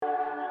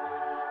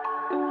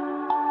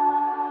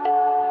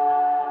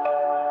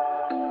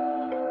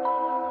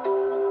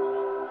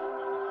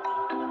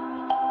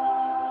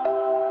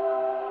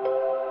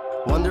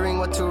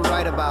what to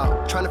write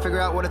about. Trying to figure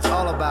out what it's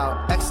all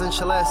about.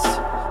 Existentialist.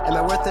 Am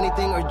I worth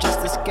anything or just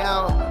a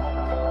scout?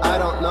 I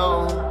don't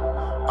know.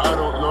 I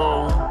don't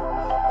know.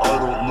 I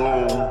don't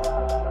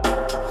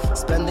know.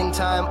 Spending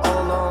time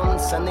all alone,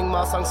 sending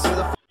my songs to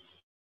the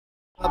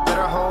a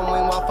better home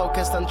while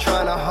focused on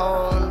trying to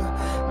hone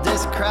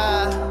this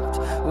craft,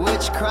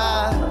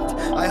 witchcraft.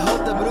 I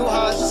hope the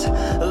Brujas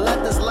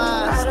let this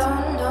last.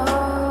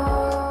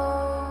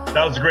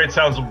 That was the great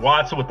sounds of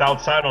Watson with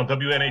Outside on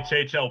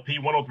WNHH LP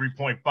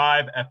 103.5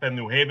 FM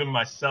New Haven.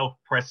 Myself,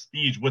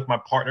 Prestige, with my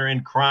partner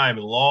in crime,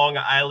 Long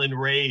Island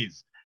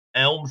Rays,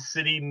 Elm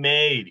City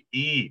Made,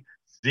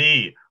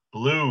 EZ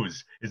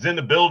Bluez is in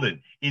the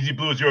building. EZ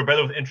Bluez, you're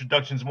better with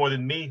introductions more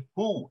than me.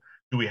 Who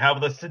do we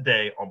have with us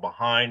today on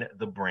Behind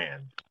the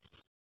Brand?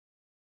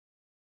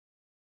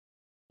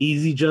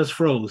 EZ just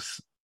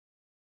froze.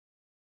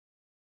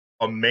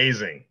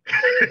 Amazing.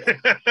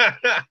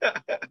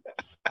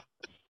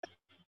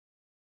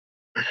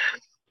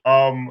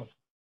 I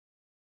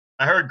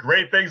heard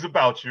great things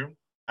about you.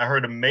 I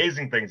heard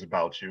amazing things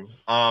about you.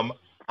 I'm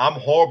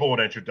horrible at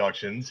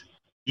introductions.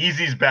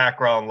 EZ's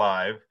background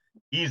live.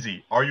 EZ,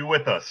 are you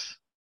with us?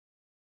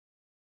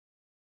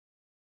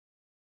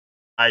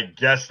 I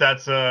guess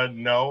that's a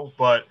no,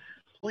 but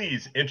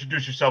please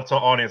introduce yourself to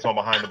our audience on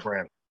Behind the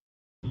Brand.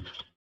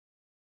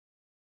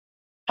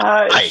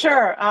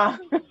 Sure.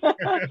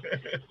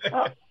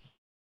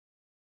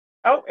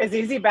 Oh, is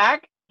EZ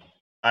back?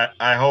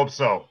 I hope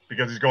so,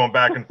 because he's going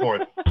back and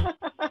forth.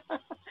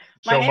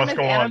 My name is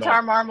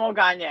Anatar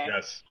Marmol-Gagné.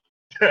 Yes.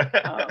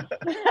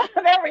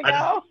 There we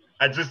go.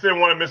 I just didn't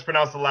want to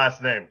mispronounce the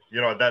last name.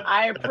 You know that.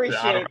 I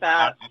appreciate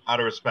that. Out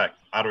of respect.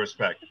 Out of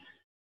respect.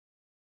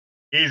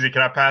 EZ,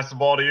 can I pass the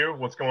ball to you?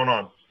 What's going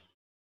on?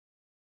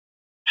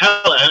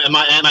 Hell, am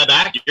I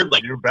back?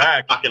 You're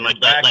back. Talking like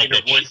back, that. Like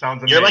your voice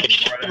sounds amazing. You're like a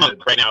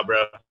chipmunk right now,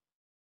 bro.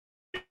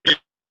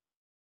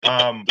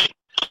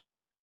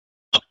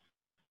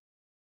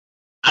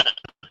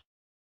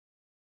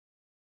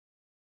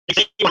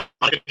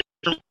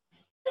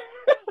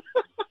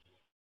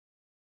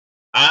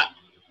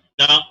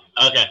 No?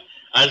 Okay.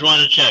 I just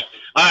wanted to check.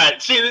 All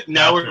right. See,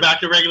 now we're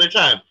back to regular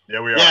time. Yeah,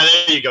 we are. Yeah,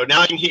 there you go.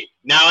 Now I can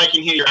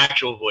hear your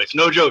actual voice.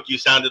 No joke. You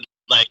sounded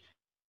like,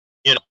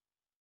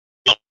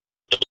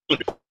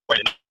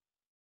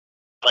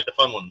 like the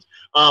fun ones.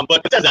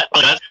 But it says that.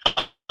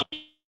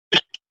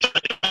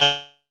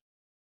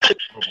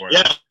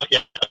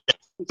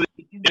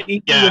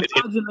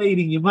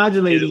 You're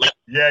modulating.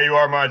 Yeah, you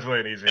are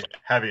modulating, EZ.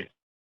 Heavy.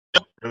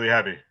 Really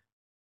heavy.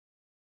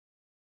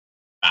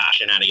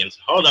 Shenanigans.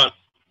 Hold on.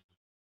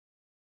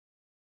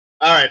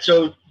 All right,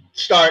 so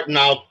start and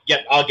I'll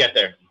get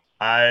there.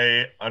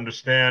 I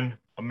understand.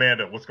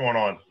 Amanda, what's going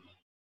on?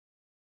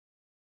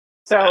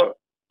 So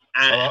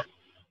Hello?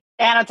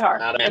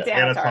 Anatar. It's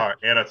Anatar.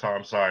 Anatar.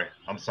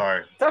 I'm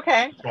sorry. It's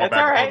okay. Going it's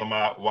back all right. to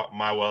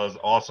my was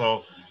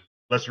also.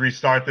 Let's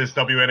restart this.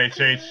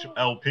 WNHH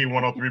LP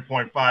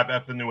 103.5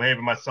 FM New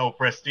Haven. Myself,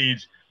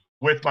 Prestige,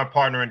 with my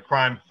partner in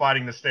crime,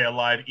 fighting to stay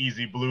alive, EZ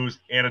Bluez.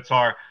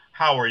 Anatar,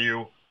 how are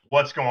you?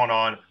 What's going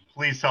on?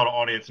 Please tell the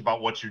audience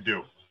about what you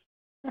do.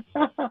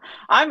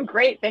 I'm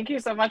great. Thank you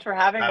so much for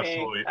having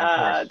me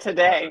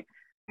today.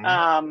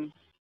 Mm-hmm.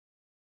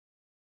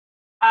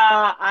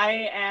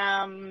 I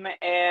am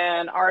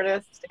an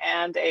artist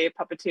and a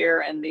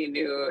puppeteer in the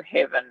New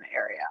Haven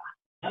area.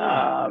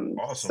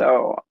 Awesome.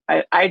 So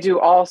I do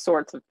all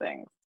sorts of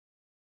things.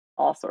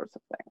 All sorts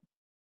of things.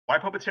 Why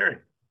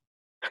puppeteering?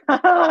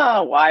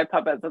 Why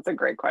puppets? That's a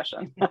great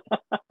question.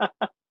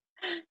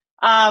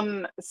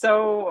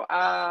 So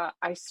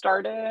I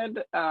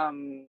started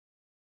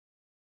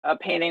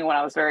painting when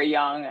I was very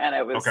young, and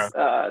it was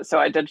so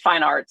I did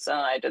fine arts and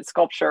I did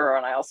sculpture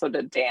and I also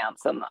did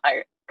dance, and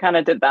I kind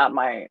of did that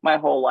my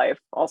whole life,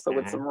 also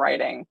with some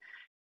writing.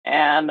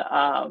 And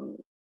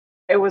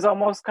it was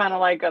almost kind of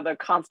like the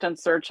constant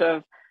search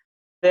of,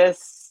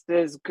 this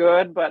is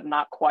good but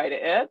not quite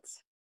it.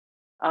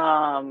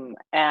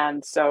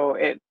 And so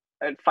it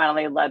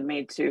finally led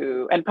me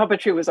to, and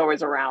puppetry was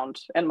always around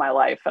in my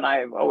life, and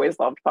I've always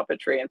loved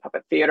puppetry and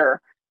puppet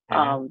theater,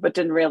 but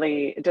didn't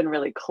really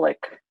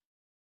click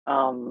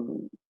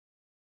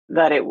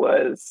that it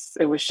was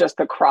just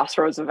the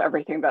crossroads of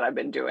everything that I've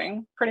been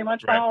doing pretty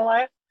much my whole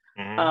life.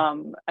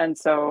 And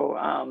so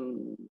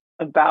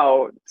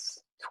about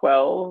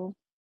 12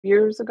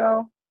 years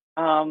ago,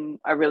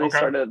 I really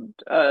started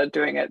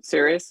doing it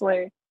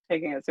seriously,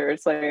 taking it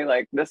seriously.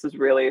 Like, this is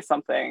really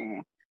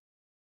something.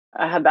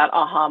 I had that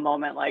aha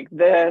moment, like,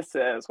 this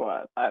is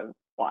what I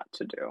want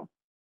to do.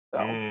 So.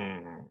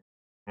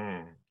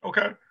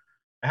 Okay.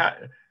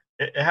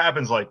 It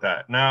happens like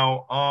that.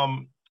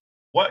 Now,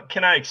 what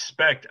can I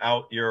expect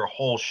out your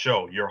whole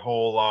show, your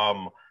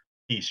whole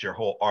piece, your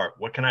whole art?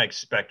 What can I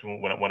expect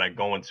when I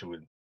go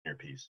into your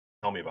piece?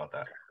 Tell me about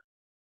that.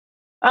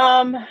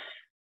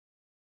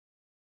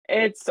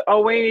 It's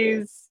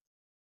always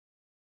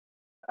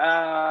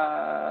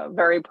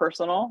very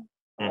personal.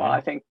 Well,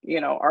 I think,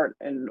 art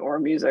or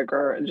music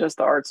or just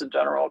the arts in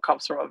general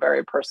comes from a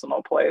very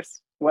personal place,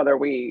 whether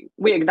we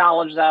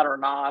acknowledge that or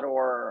not,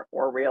 or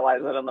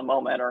realize it in the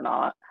moment or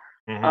not.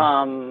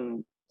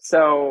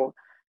 So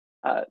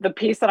the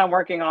piece that I'm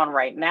working on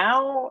right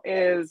now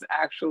is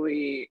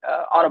actually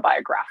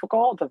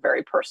autobiographical. It's a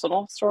very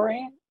personal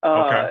story.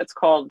 It's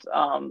called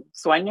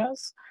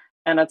Sueños,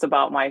 and it's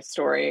about my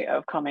story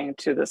of coming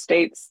to the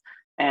States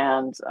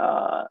and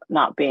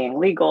not being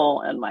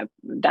legal, and my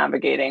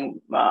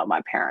navigating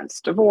my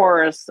parents'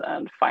 divorce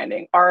and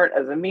finding art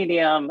as a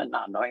medium and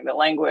not knowing the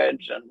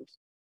language, and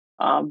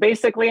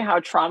basically how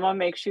trauma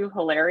makes you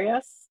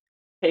hilarious,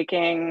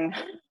 taking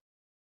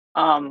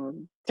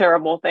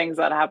terrible things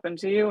that happen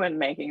to you and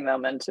making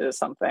them into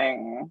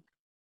something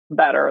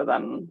better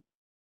than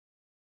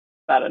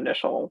that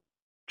initial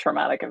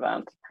traumatic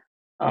event.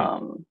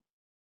 So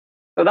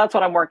that's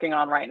what I'm working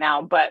on right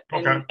now. But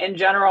in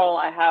general,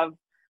 I have,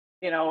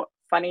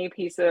 funny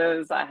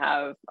pieces. I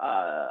have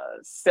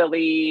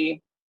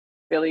silly,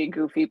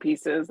 goofy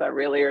pieces that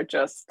really are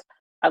just,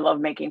 I love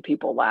making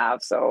people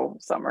laugh. So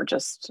some are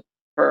just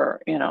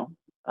for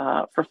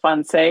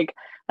fun's sake.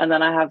 And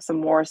then I have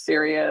some more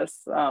serious,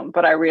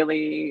 but I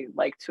really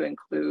like to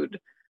include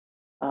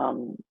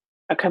a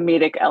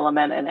comedic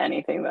element in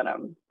anything that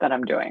I'm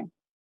doing.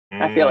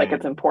 I feel like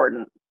it's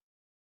important.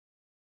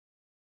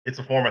 It's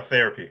a form of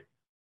therapy.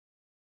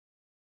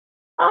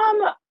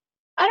 I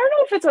don't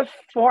know if it's a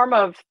form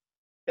of,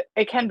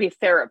 it can be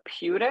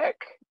therapeutic,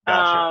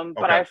 Gotcha.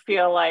 but I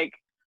feel like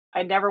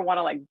I never want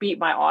to like beat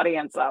my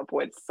audience up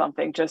with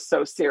something just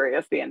so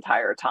serious the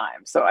entire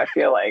time. So I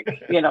feel like,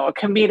 a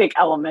comedic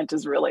element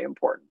is really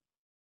important.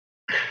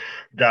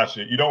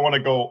 Gotcha. You don't want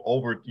to go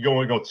over, you don't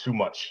want to go too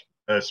much,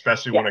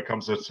 especially when it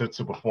comes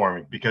to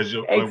performing, because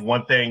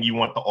one thing, you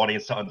want the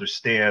audience to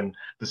understand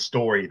the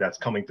story that's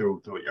coming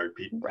through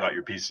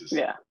your pieces.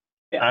 Yeah.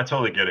 I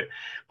totally get it.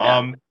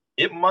 Can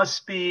it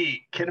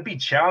be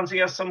challenging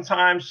at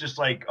sometimes, just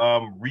like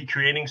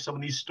recreating some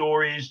of these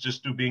stories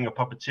just through being a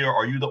puppeteer?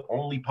 Are you the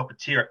only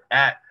puppeteer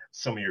at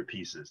some of your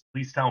pieces?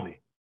 Please tell me.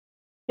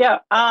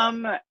 Yeah,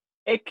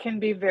 it can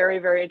be very,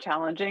 very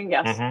challenging.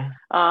 Yes.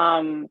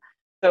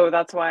 So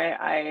that's why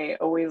I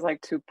always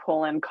like to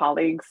pull in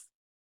colleagues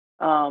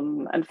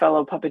and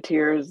fellow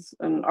puppeteers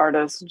and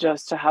artists,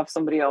 just to have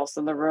somebody else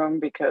in the room,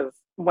 because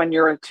when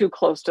you're too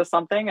close to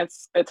something,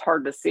 it's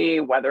hard to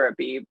see whether it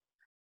be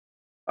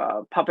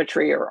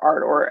puppetry or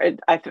art, or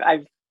I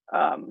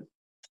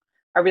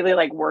really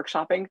like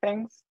workshopping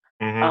things,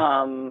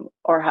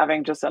 or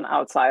having just an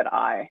outside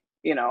eye.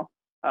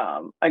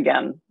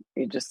 Again,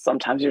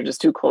 sometimes you're just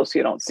too close,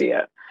 you don't see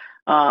it.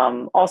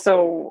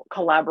 Also,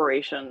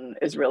 collaboration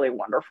is really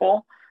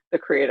wonderful, the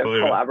creative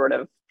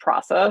collaborative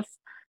process.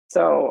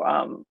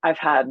 So I've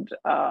had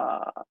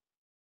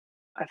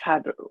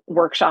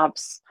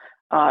workshops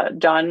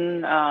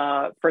done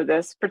for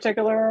this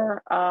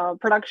particular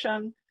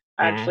production.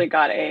 I actually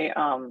got a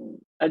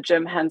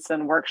Jim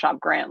Henson workshop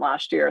grant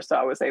last year, so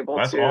I was able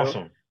That's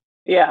awesome.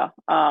 Yeah,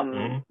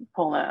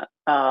 pull it,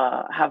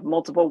 have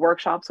multiple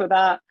workshops with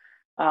that.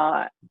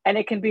 And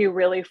it can be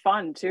really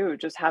fun too,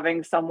 just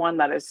having someone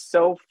that is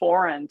so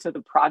foreign to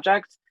the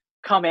project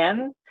come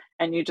in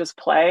and you just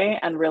play,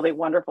 and really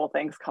wonderful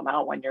things come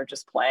out when you're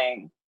just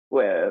playing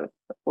with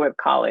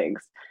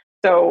colleagues.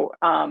 So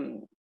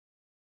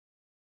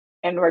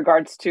in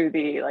regards to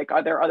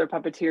are there other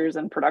puppeteers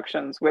and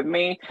productions with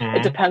me?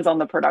 It depends on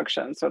the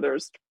production. So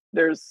there's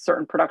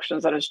certain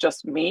productions that is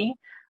just me.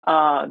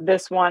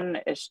 This one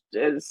is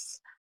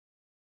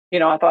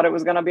I thought it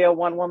was going to be a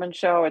one-woman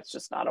show. It's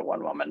just not a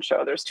one-woman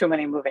show. There's too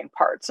many moving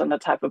parts, and the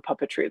type of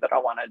puppetry that I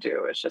want to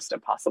do is just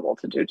impossible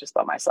to do just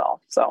by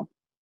myself. So,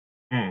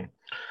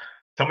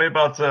 tell me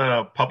about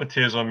the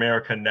Puppeteers of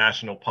America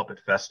National Puppet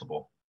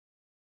Festival.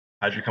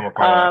 How'd you come a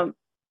part of that?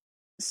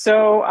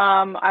 So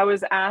I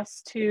was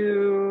asked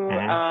to.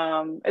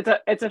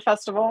 It's a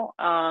festival,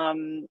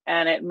 and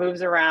it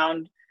moves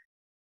around.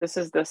 This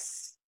is the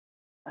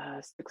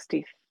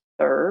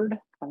 63rd, if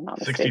I'm not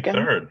mistaken.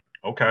 63rd.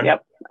 Okay.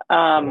 Yep.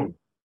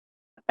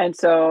 And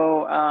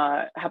so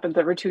happens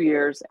every 2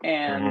 years,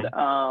 and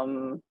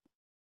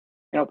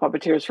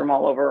puppeteers from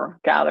all over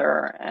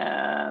gather,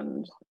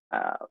 and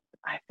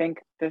I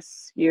think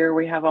this year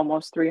we have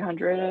almost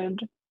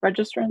 300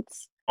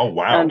 registrants. Oh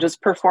wow! And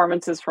just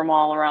performances from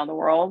all around the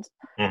world.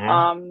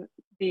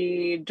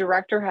 The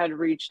director had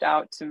reached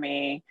out to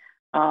me,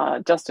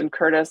 Justin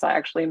Curtis. I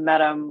actually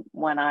met him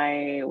when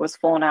I was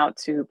flown out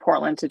to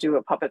Portland to do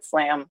a puppet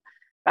slam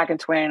back in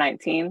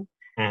 2019.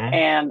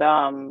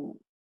 And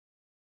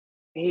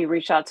he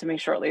reached out to me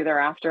shortly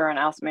thereafter and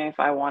asked me if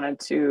I wanted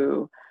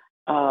to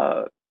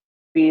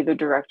be the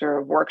director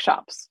of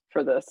workshops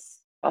for this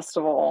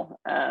festival.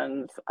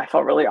 And I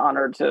felt really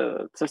honored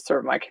to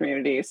serve my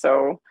community.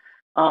 So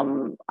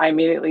I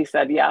immediately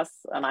said yes,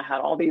 and I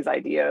had all these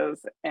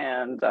ideas.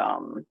 And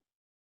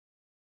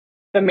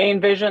the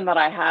main vision that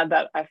I had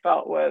that I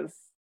felt was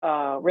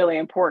really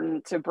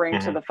important to bring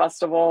to the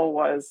festival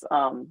was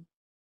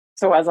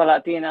So as a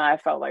Latina, I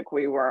felt like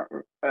we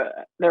were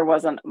there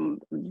wasn't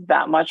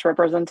that much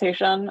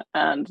representation,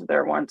 and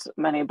there weren't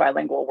many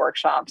bilingual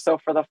workshops. So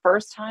for the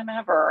first time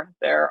ever,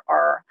 there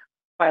are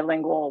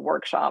bilingual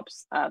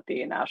workshops at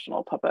the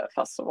National Puppet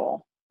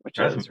Festival, which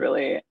is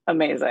really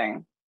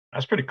amazing.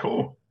 That's pretty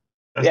cool.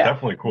 That's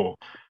definitely cool.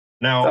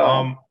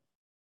 Now,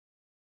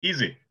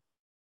 Easy,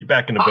 you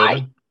back in the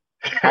building?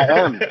 I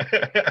am.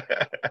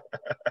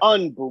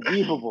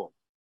 Unbelievable.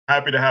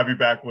 Happy to have you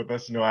back with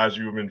us, as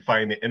you've been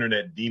fighting the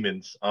internet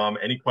demons.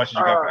 Any questions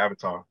you got for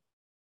Avatar?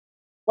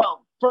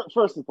 Well,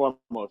 first and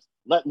foremost,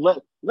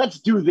 let's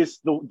do this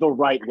the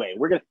right way.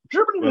 We're gonna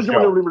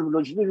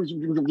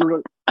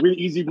with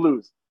Easy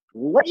Bluez.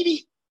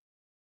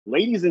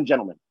 Ladies and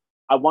gentlemen,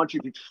 I want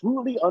you to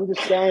truly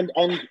understand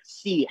and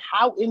see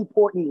how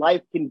important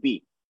life can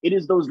be. It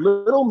is those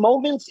little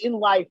moments in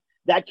life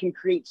that can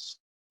create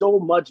so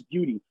much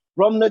beauty.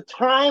 From the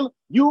time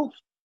you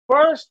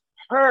first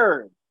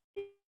heard,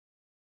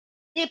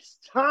 it's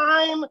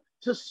time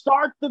to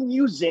start the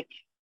music.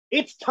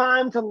 It's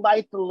time to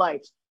light the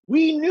lights.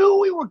 We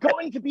knew we were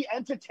going to be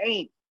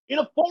entertained in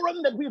a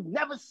forum that we've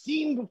never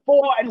seen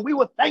before, and we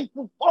were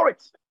thankful for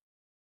it.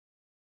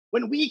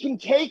 When we can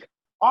take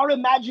our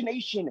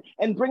imagination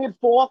and bring it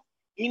forth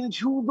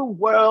into the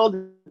world,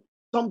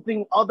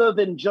 something other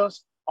than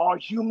just our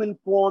human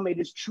form, it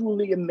is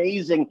truly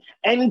amazing.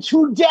 And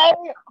today,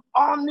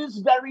 on this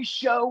very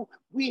show,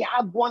 we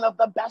have one of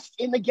the best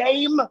in the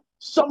game.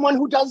 Someone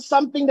who does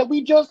something that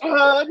we just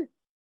heard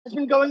has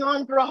been going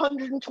on for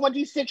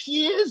 126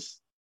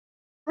 years.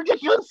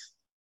 Ridiculous.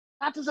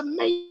 That is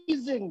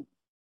amazing.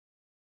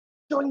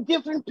 Doing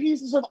different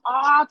pieces of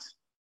art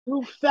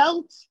through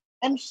felt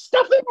and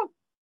stuffing.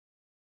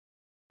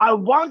 I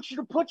want you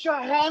to put your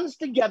hands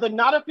together,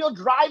 not if you're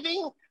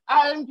driving.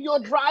 And if you're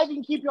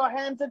driving, keep your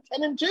hands at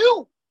 10 and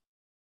 2.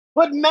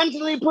 But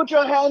mentally put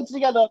your hands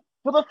together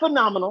for the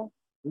phenomenal,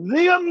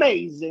 the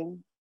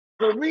amazing,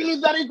 the really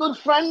very good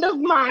friend of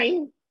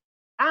mine,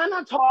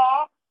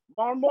 Anatar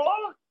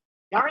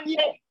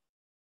Marmol-Gagné.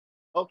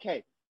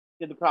 Okay,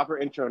 did the proper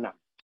intro now.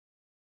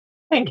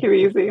 Thank you,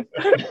 Easy.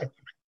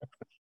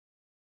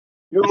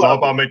 It's all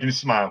about making you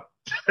smile.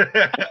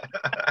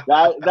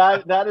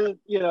 that is,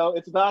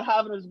 it's about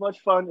having as much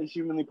fun as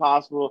humanly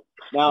possible.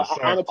 Now,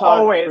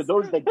 Anatar, for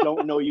those that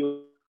don't know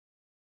you,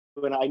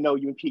 and I know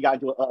you and P got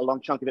into a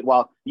long chunk of it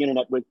while the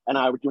internet and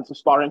I were doing some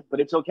sparring, but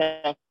it's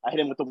okay. I hit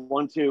him with the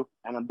 1-2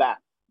 and I'm back.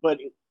 But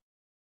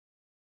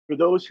for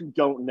those who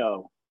don't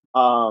know,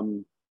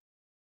 I'd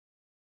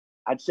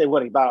say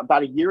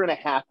about a year and a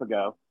half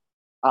ago,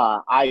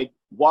 I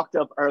walked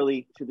up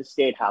early to the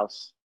State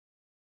House,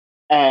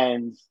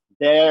 and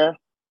there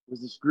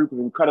was this group of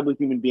incredible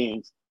human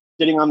beings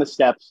sitting on the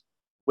steps,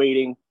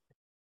 waiting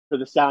for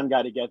the sound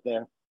guy to get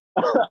there.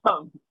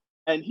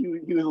 And he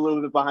was a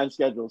little bit behind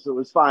schedule, so it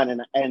was fine.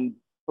 And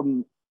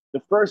from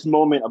the first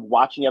moment of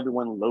watching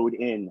everyone load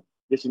in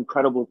this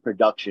incredible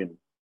production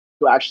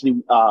to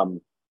actually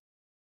how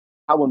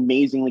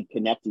amazingly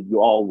connected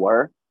you all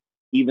were,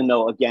 even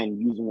though,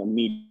 again, using a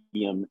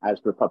medium as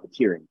for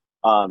puppeteering.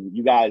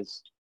 You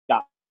guys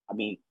got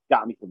me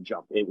from the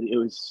jump. It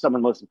was some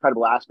of the most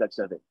incredible aspects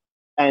of it.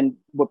 And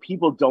what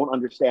people don't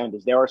understand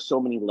is there are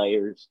so many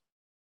layers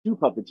to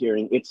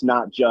puppeteering. It's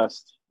not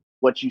just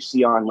what you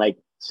see on like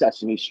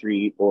Sesame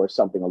Street or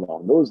something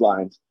along those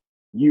lines.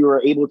 You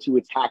are able to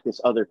attack this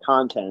other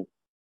content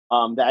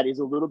that is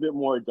a little bit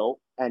more adult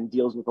and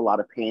deals with a lot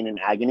of pain and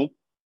agony.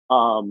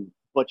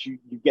 But you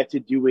get to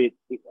do it.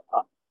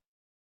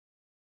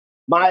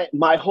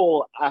 My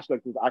whole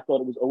aspect is I thought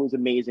it was always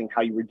amazing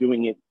how you were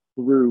doing it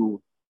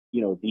through,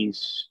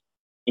 these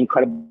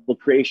incredible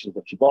creations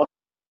that you bought.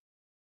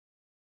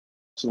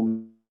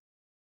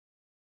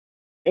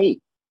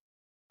 Hey,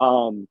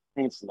 and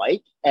it's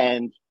like,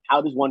 and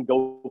how does one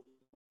go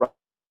from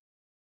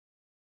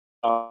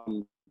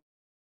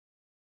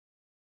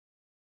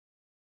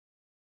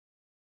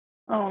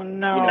oh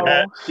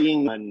no,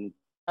 seeing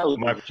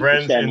my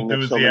friend's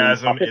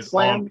enthusiasm is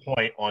on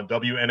point on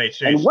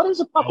WNHH. And what is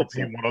a puppet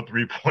LP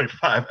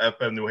 103.5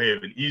 FM New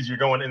Haven. Easy, you're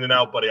going in and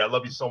out, buddy. I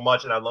love you so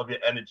much, and I love your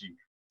energy.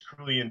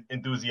 Truly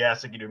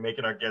enthusiastic, and you're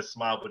making our guests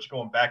smile, but you're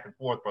going back and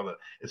forth, brother.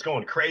 It's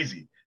going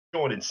crazy. It's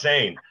going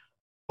insane.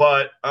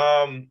 But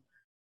I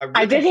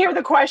did hear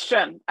the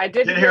question. I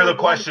did hear the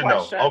question,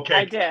 though. Okay.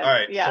 I did. All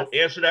right. Yes. So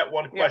answer that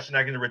one question.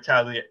 I can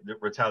retaliate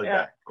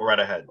back. Go right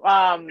ahead.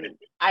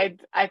 I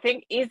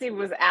think Easy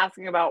was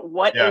asking about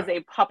what is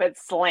a puppet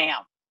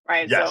slam,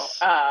 right? Yes.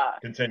 So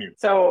continue.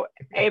 So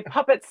a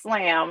puppet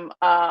slam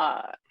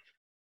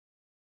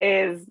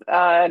is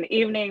an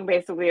evening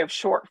basically of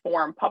short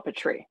form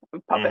puppetry,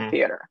 puppet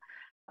theater.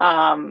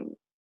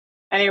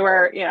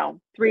 Anywhere,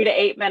 3 to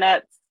 8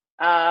 minutes.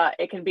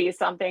 It can be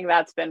something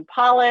that's been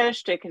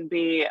polished. It can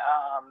be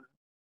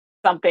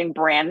something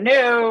brand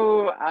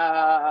new,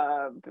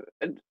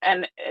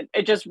 and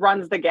it just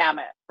runs the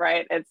gamut,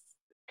 right? It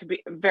could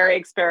be very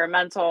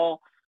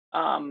experimental.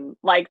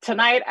 Like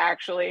tonight,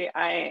 actually,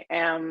 I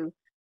am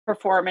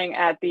performing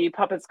at the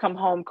Puppets Come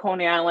Home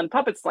Coney Island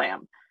Puppet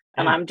Slam,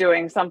 and I'm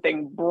doing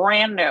something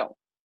brand new.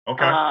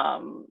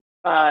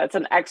 Okay. It's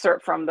an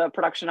excerpt from the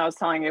production I was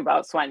telling you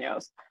about,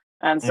 Sueños.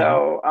 And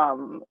so,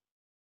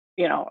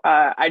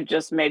 I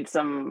just made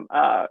some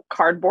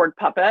cardboard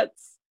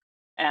puppets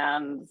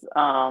and,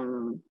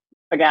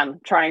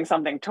 again, trying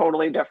something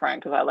totally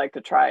different because I like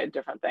to try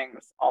different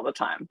things all the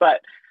time.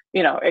 But,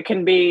 it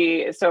can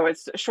be, so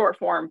it's short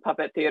form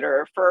puppet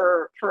theater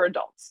for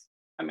adults.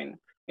 I mean,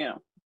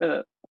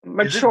 the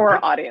mature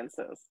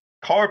audiences.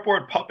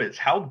 Cardboard puppets,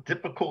 how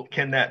difficult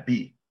can that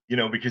be?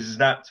 Because it's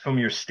not from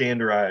your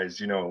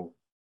standardized,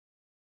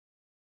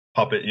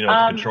 puppet,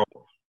 to control.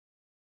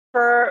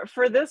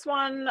 For this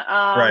one,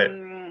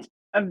 Right.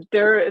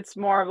 It's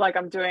more of like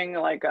I'm doing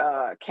like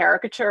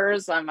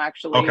caricatures. I'm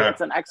actually It's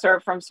an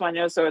excerpt from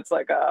Sueños, so it's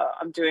like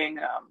I'm doing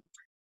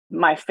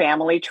my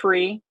family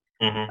tree.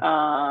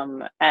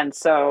 And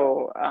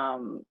so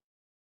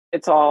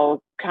it's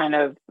all kind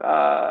of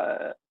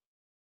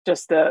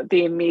just the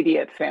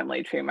immediate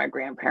family tree, my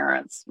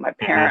grandparents, my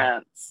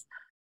parents,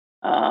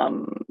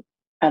 and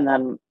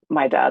then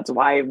my dad's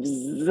wives,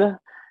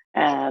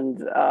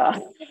 and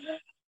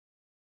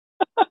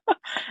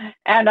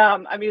and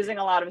I'm using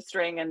a lot of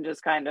string and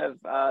just kind of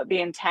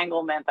the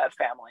entanglement that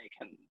family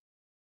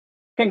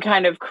can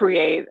kind of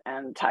create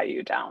and tie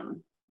you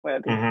down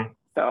with.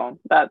 So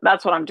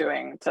that's what I'm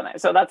doing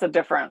tonight. So that's a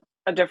different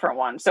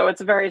one. So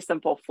it's very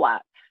simple,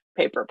 flat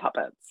paper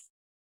puppets.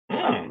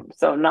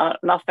 So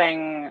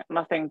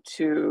nothing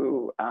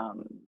too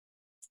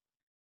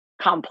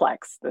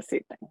complex this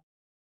evening.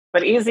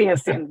 But Easy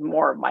has seen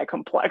more of my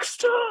complex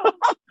stuff.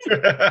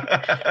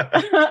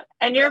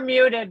 And you're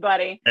muted,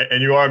 buddy.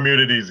 And you are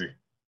muted, Easy.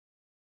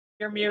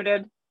 You're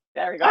muted.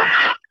 There we go.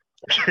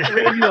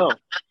 Radio,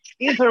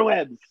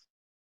 interwebs.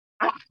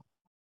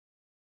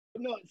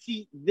 No,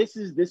 see, this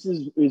is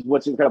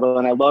what's incredible,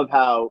 and I love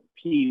how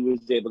P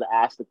was able to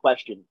ask the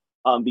question,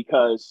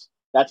 because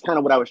that's kind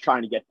of what I was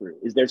trying to get through.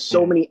 Is there's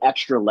so many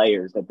extra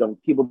layers that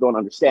people don't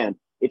understand.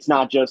 It's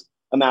not just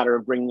a matter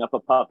of bringing up a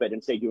puppet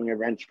and say doing a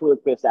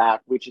ventriloquist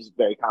act, which is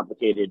very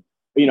complicated,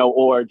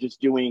 or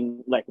just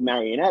doing like a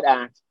marionette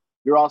act.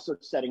 You're also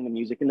setting the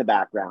music in the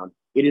background.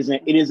 It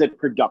is a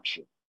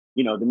production.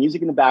 The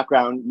music in the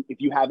background.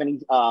 If you have any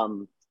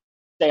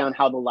say on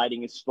how the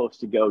lighting is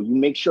supposed to go, you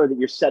make sure that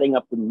you're setting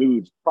up the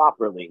moods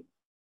properly,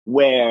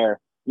 where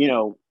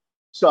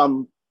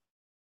some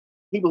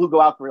people who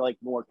go out for like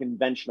more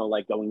conventional,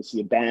 like going to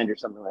see a band or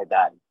something like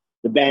that,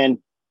 the band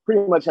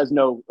pretty much has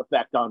no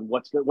effect on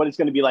what it's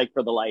going to be like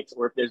for the lights,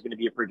 or if there's going to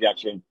be a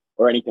projection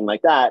or anything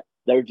like that.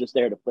 They're just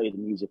there to play the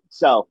music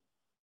itself.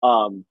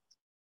 And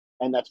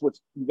that's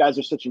you guys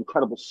are such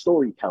incredible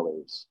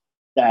storytellers,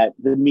 that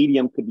the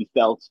medium could be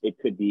felt, it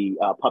could be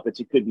puppets,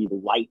 it could be the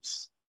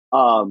lights,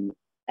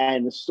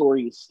 and the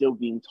story is still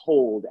being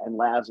told and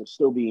laughs are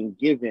still being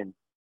given.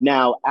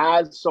 Now,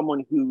 as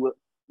someone who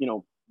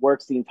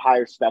works the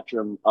entire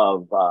spectrum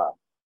of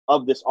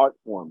this art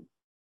form,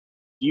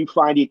 do you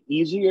find it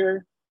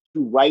easier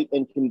to write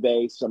and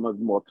convey some of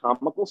the more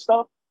comical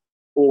stuff,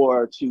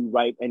 or to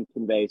write and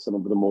convey some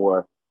of the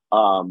more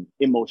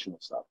emotional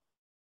stuff?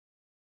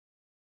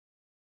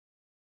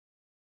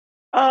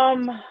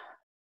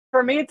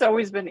 For me, it's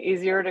always been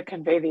easier to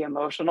convey the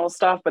emotional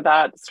stuff, but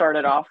that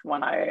started off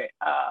when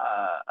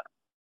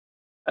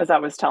as I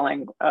was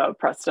telling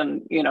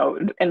Preston,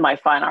 in my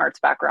fine arts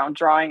background,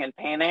 drawing and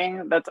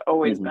painting, that's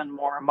always been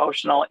more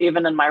emotional.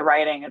 Even in my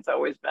writing, it's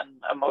always been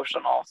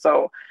emotional.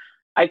 So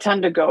I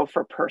tend to go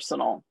for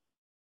personal.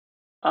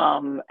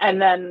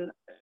 And then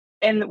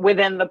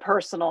within the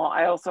personal,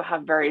 I also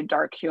have very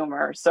dark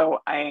humor. So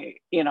I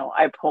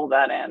pull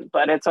that in,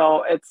 but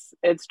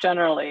it's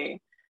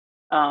generally,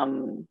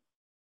 I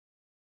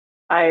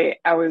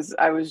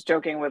was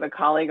joking with a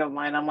colleague of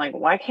mine. I'm like,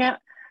 why can't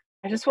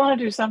I just want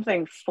to do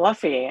something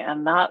fluffy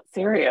and not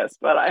serious?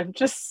 But I'm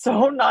just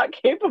so not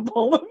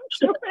capable of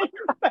doing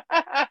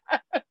that.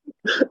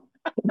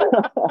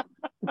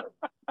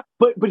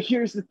 But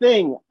here's the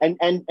thing,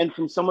 and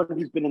from someone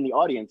who's been in the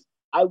audience,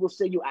 I will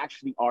say you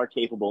actually are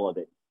capable of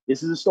it.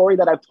 This is a story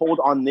that I've told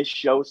on this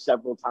show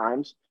several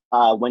times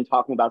when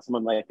talking about some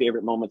of my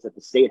favorite moments at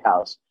the State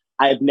House.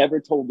 I have never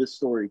told this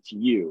story to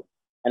you,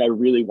 and I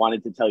really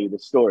wanted to tell you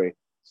this story.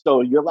 So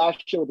your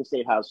last show at the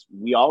State House,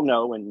 we all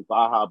know, and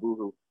Baha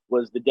Boohoo,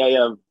 was the day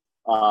of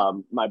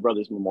my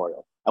brother's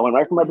memorial. I went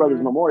right from my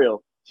brother's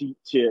memorial to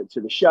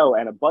the show,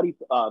 and a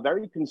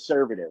very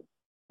conservative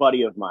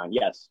buddy of mine.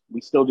 Yes,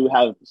 we still do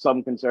have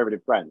some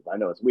conservative friends. I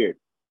know it's weird,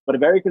 but a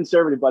very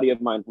conservative buddy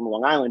of mine from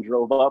Long Island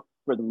drove up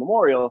for the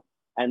memorial,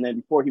 and then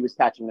before he was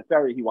catching the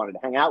ferry, he wanted to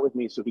hang out with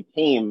me, so he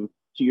came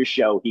to your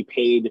show. He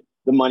paid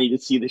the money to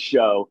see the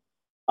show.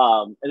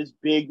 And this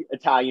big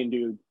Italian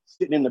dude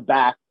sitting in the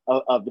back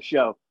of the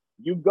show.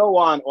 You go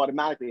on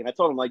automatically, and I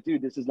told him, like,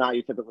 dude, this is not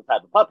your typical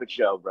type of puppet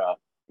show, bro.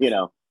 You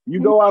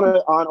go on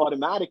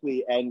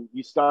automatically, and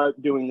you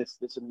start doing this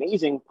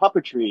amazing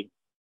puppetry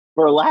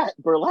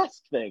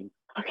burlesque thing,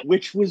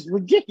 which was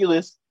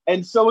ridiculous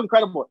and so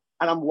incredible.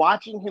 And I'm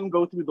watching him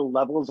go through the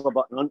levels of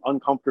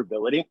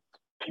uncomfortability,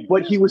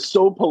 but he was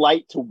so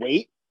polite to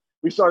wait.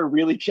 We started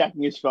really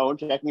checking his phone,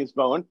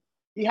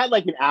 he had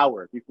like an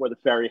hour before the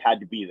ferry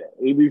had to be there,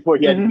 before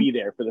he had to be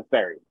there for the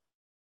ferry.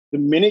 The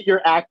minute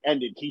your act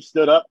ended, he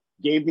stood up,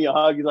 gave me a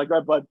hug. He's like, all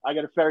right, bud, I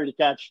got a ferry to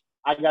catch.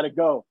 I got to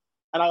go.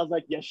 And I was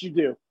like, yes, you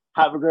do.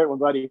 Have a great one,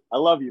 buddy. I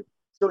love you.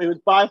 So it was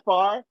by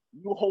far,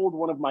 you hold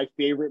one of my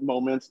favorite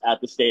moments at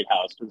the State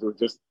House because it was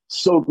just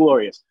so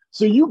glorious.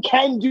 So you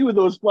can do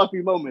those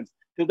fluffy moments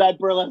because that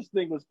burlesque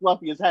thing was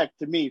fluffy as heck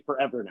to me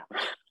forever now.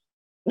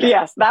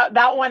 Yes,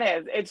 that one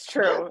is. It's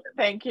true.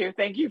 Thank you.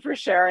 Thank you for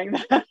sharing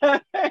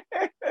that.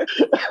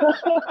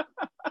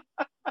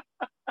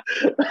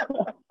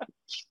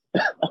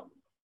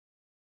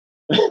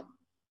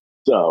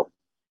 So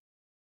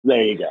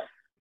there you go.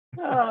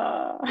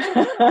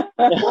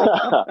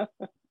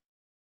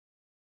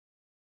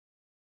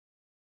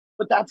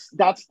 But that's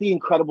the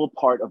incredible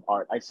part of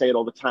art. I say it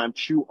all the time.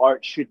 True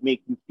art should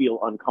make you feel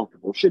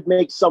uncomfortable, should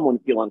make someone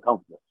feel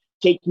uncomfortable,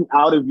 take you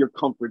out of your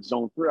comfort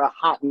zone for a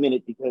hot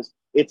minute because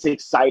it's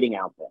exciting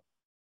out there,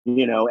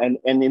 you know, and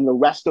in the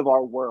rest of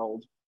our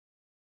world,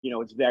 you know,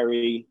 it's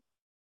very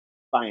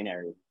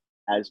binary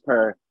as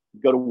per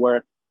go to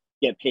work,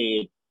 get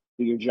paid,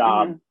 do your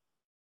job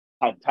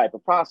type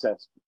of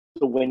process.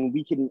 So when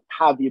we can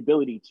have the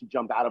ability to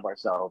jump out of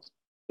ourselves,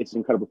 it's an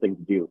incredible thing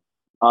to do.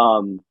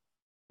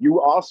 You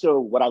also,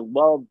 what I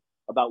love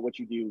about what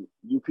you do,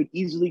 you could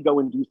easily go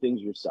and do things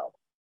yourself.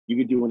 You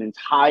could do an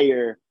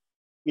entire,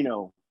 you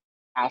know,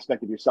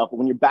 aspect of yourself. But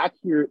when you're back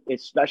here,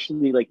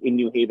 especially like in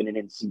New Haven and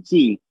in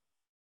CT,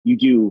 you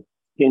do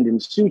Pinned and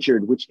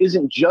Sutured, which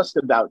isn't just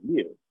about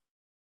you.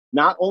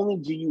 Not only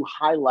do you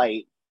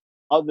highlight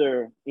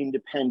other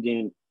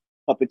independent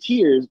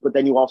puppeteers, but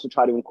then you also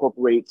try to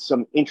incorporate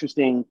some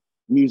interesting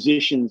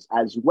musicians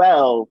as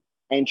well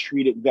and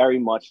treat it very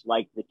much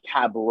like the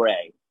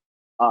cabaret.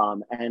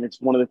 And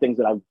it's one of the things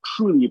that I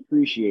truly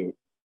appreciate.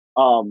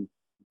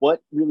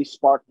 What really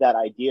sparked that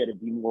idea to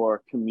be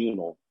more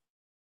communal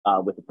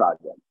with the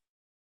project?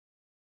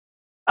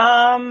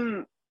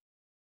 Let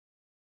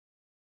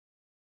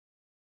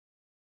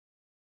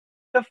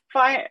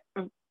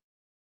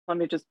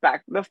me just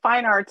back. The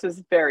fine arts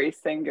is very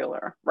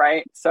singular,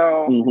 right?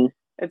 So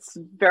it's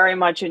very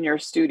much in your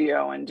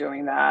studio and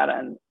doing that.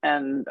 And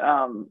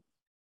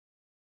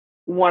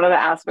one of the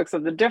aspects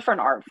of the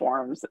different art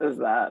forms is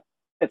that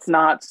it's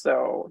not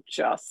so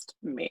just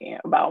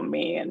about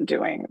me and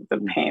doing the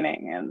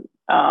painting.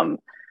 And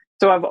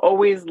so I've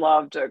always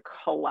loved a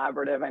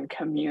collaborative and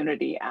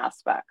community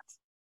aspect.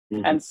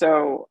 And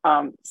so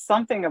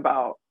something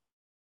that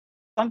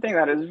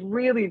is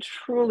really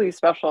truly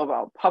special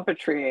about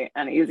puppetry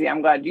and Easy,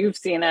 I'm glad you've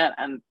seen it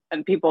and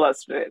people that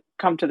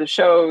come to the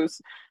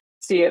shows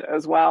see it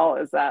as well,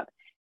 is that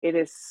it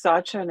is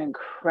such an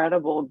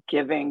incredible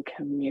giving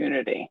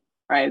community,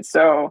 right?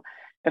 So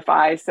if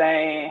I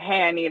say,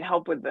 hey, I need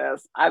help with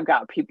this, I've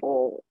got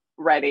people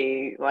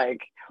ready,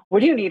 like, what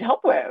do you need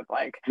help with?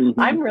 Like,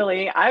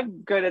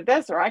 I'm good at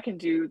this, or I can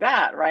do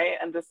that, right?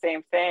 And the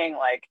same thing,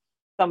 like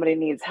somebody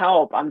needs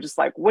help, I'm just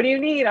like, what do you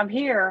need? I'm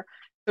here.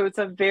 So it's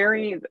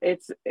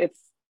it's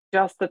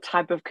just the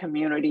type of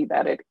community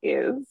that it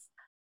is.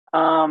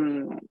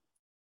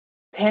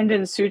 Pinned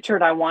and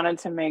Sutured, I wanted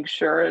to make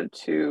sure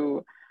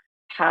to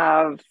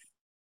have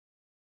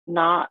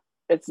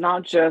it's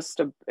not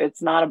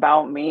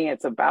about me,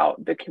 it's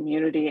about the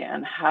community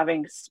and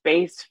having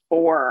space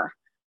for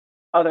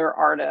other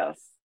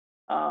artists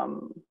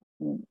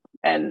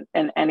and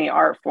any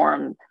art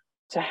form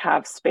to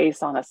have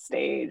space on a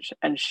stage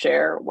and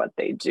share what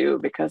they do,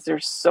 because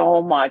there's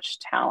so much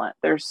talent,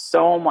 there's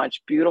so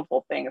much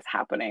beautiful things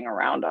happening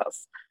around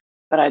us,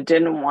 but I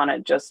didn't want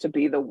it just to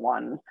be the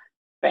one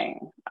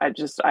thing. I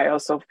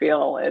also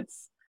feel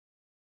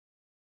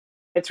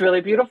it's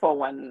really beautiful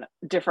when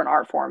different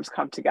art forms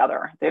come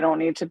together. They don't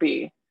need to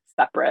be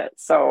separate.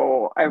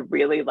 So I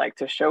really like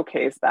to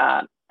showcase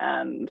that.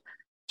 And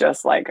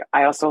just like,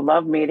 I also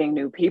love meeting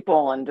new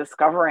people and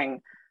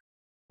discovering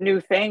new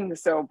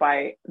things. So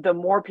by the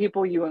more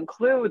people you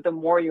include, the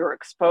more you're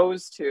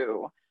exposed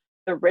to,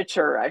 the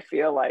richer I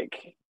feel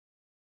like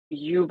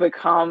you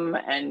become,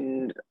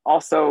 and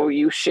also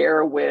you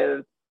share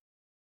with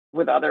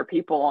other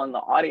people in the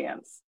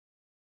audience.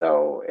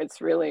 So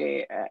it's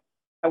really,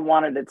 I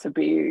wanted it to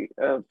be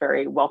a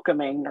very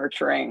welcoming,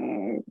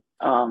 nurturing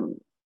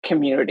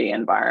community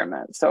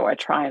environment. So I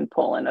try and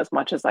pull in as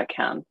much as I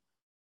can.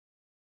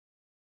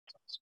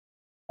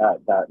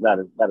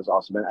 That is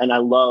awesome. And I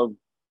love,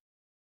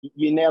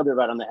 you nailed it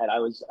right on the head. I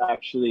was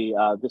actually,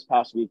 this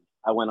past week,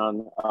 I went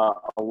on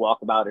a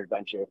walkabout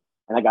adventure,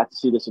 and I got to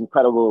see this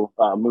incredible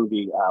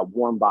movie,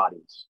 Warm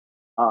Bodies.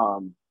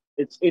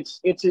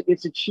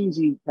 It's a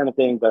cheesy kind of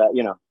thing, but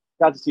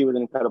got to see it with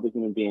an incredible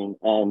human being.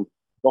 And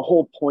the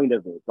whole point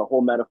of it, the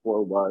whole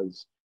metaphor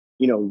was,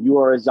 you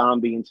are a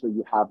zombie until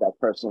you have that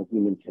personal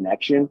human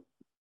connection,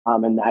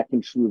 and that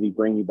can truly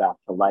bring you back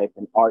to life.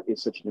 And art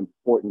is such an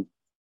important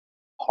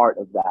part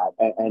of that,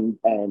 and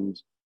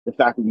the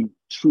fact that you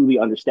truly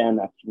understand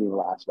that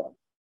communal aspect,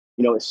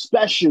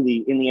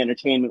 especially in the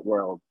entertainment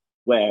world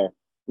where,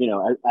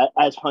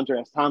 as Hunter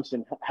S.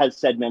 Thompson has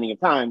said many a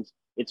times,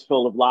 it's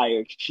full of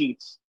liars,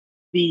 cheats,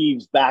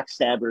 thieves,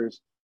 backstabbers,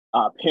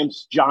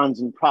 pimps,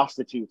 johns, and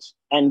prostitutes,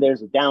 and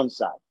there's a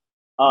downside.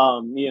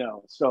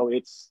 So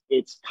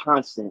it's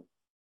constant.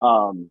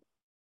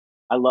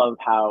 I love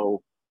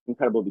how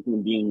incredible of a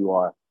human being you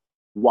are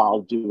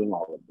while doing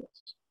all of this.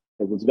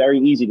 Because it's very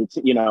easy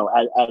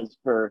to, as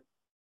per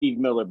Steve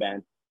Miller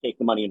Band, take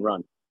the money and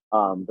run.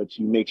 But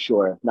you make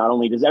sure not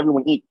only does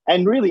everyone eat,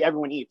 and really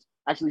everyone eats,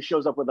 actually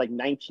shows up with like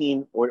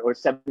 19 or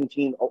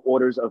 17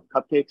 orders of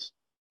cupcakes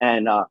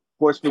and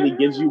forcefully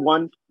gives you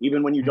one,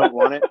 even when you don't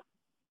want it.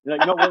 You're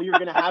like, no, well, you're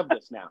going to have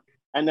this now.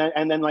 And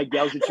then like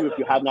yells at you if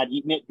you have not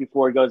eaten it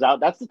before it goes out.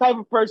 That's the type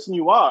of person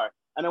you are.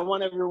 And I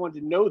want everyone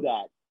to know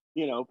that,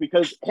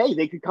 because, hey,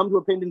 they could come to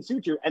a pinned and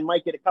suture and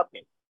might get a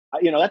cupcake.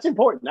 That's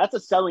important. That's a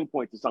selling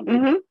point to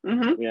something.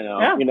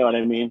 Yeah. You know what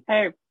I mean?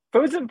 Hey,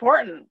 food's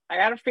important. I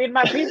got to feed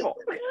my people.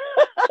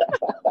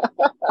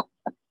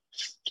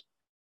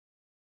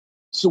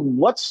 So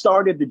what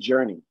started the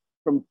journey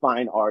from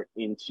fine art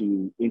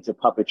into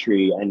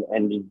puppetry and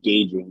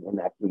engaging in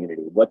that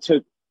community?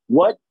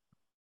 What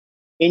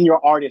in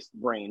your artist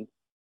brain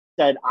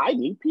said, I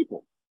need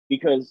people?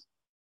 Because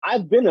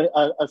I've been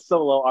a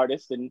solo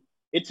artist and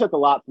it took a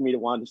lot for me to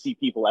want to see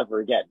people ever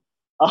again.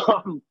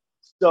 What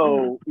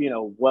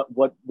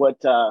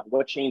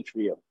changed for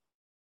you?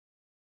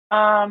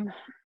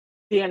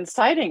 The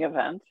inciting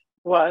event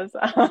was,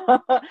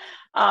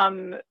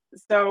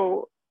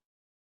 so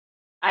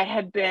I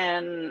had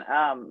been,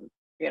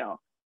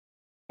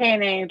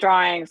 painting,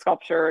 drawing,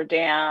 sculpture,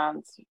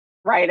 dance,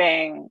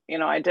 writing.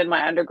 I did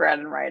my undergrad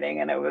in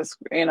writing, and it was,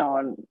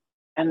 and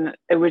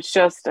it was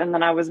just, and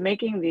then I was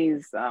making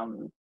these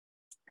kind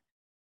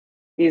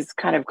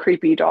of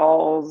creepy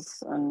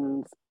dolls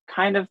and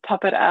kind of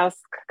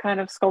puppet-esque kind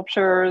of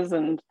sculptures.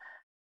 And,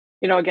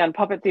 again,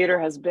 puppet theater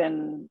has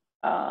been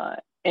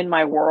in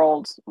my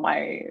world,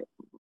 my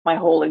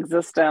whole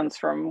existence,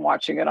 from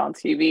watching it on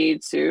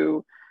TV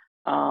to,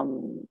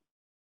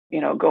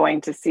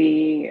 going to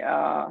see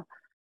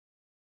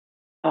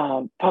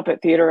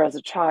puppet theater as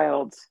a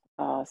child,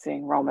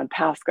 seeing Roman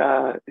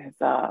Pasca, his,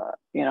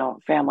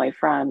 family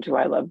friend who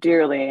I love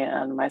dearly.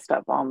 And my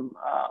stepmom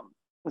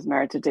was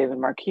married to David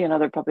Marquis,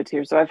 another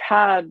puppeteer. So I've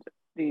had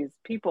these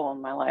people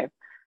in my life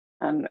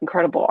and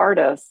incredible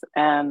artists.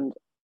 And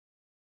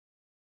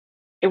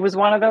it was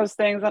one of those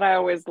things that I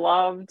always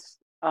loved.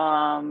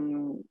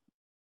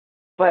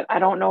 But I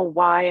don't know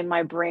why in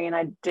my brain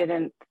I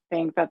didn't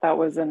think that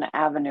was an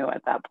avenue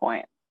at that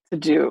point to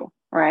do,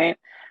 right?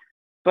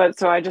 But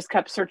so I just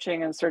kept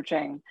searching and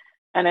searching.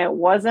 And it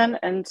wasn't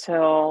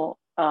until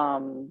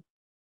I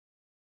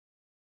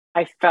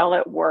fell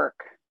at work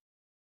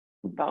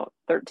about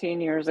 13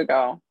 years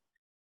ago,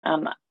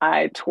 and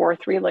I tore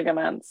 3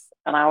 ligaments,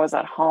 and I was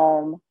at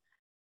home,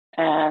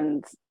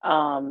 and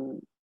I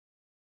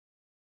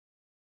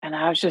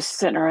was just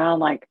sitting around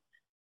like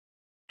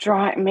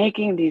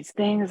making these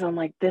things. I'm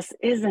like, this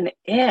isn't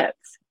it.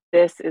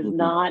 This is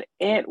not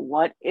it.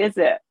 What is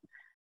it?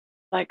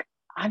 Like,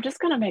 I'm just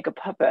gonna make a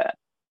puppet.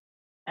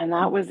 And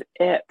that was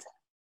it.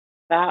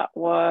 I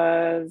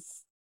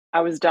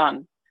was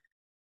done.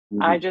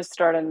 I just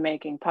started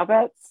making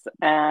puppets,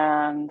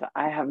 and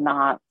I have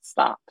not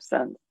stopped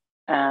since.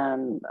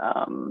 And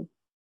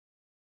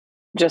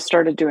just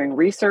started doing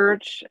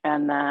research,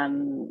 and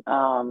then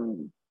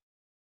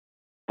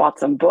bought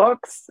some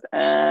books,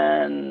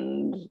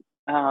 and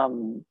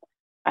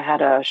I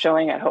had a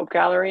showing at Hope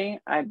Gallery.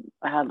 I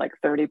had like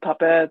 30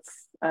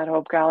 puppets at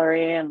Hope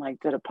Gallery, and like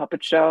did a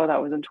puppet show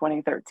that was in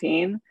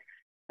 2013.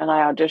 And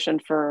I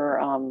auditioned for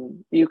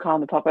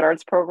UConn, the Puppet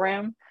Arts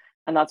program.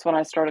 And that's when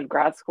I started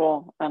grad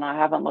school. And I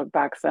haven't looked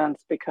back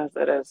since, because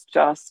it is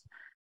just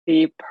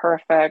the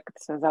perfect,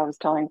 as I was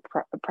telling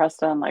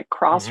Preston, like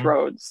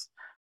crossroads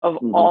of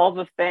all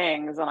the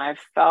things. And I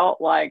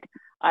felt like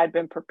I'd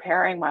been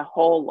preparing my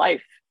whole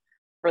life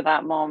for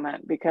that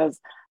moment, because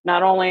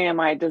not only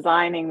am I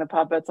designing the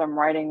puppets, I'm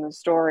writing the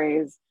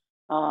stories.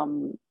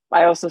 I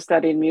also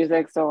studied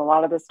music, so a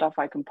lot of the stuff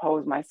I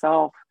compose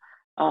myself.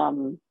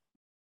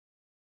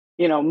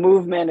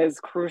 Movement is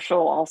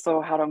crucial, also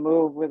how to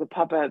move with a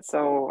puppet.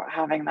 So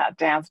having that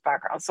dance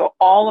background. So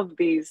all of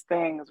these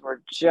things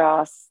were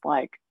just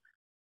like,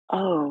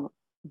 oh,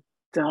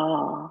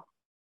 duh.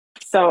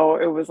 So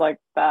it was like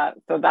that.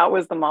 So that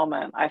was the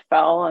moment I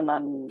fell. And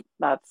then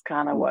that's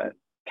kind of what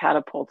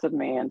catapulted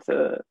me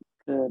into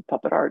the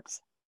puppet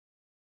arts.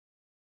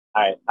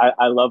 I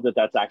love that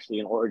that's actually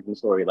an origin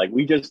story. Like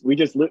we just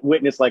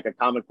witnessed like a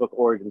comic book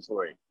origin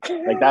story.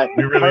 Like that.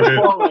 We really did.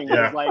 Falling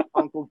Yeah. was like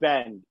Uncle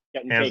Ben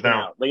getting Hands taken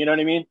down. out. Like, you know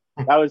what I mean?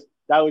 That was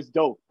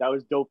dope. That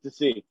was dope to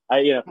see.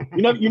 You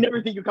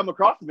never think you come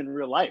across him in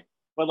real life,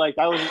 but like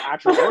that was an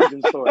actual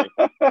origin story.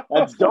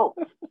 That's dope.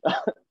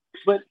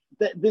 But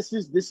this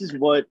is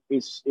what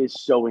is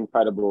so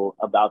incredible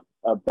about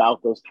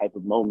those type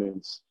of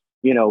moments.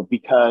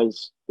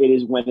 Because it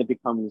is when it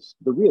becomes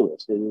the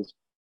realist. It is,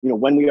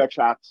 when we are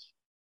trapped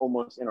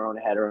almost in our own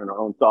head or in our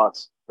own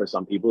thoughts. For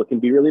some people, it can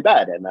be really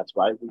bad, and that's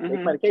why we take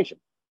medication.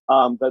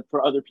 But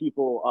for other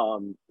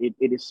people, it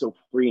is so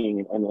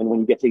freeing, and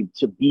when you get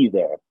to be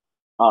there,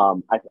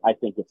 I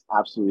think it's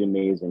absolutely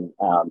amazing.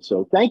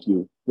 So thank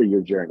you for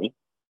your journey.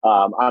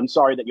 I'm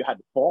sorry that you had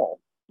to fall,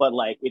 but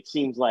like it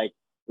seems like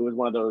it was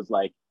one of those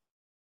like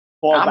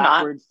fall I'm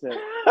backwards to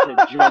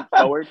jump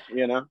forward,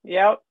 you know?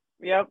 Yep.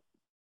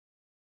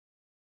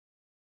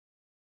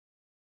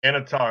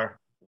 Anatar,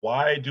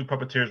 why do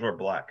puppeteers wear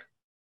black?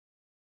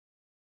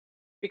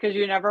 Because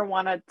you never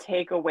want to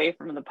take away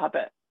from the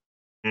puppet.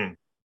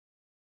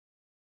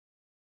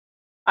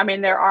 I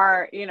mean, there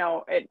are,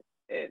 it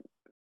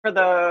for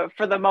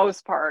the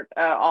most part,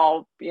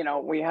 all,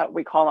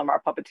 we call them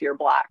our puppeteer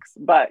blacks,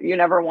 but you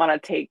never want to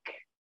take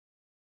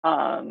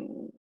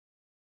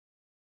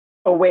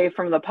away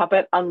from the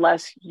puppet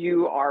unless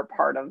you are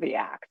part of the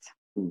act.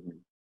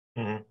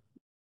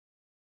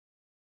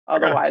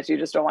 Otherwise, you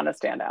just don't want to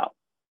stand out.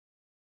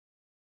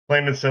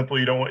 Plain and simple,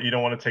 you don't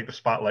want to take the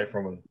spotlight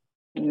from them.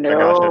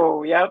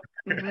 No, yep.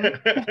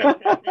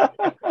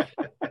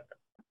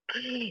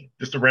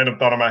 Just a random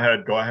thought in my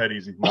head. Go ahead,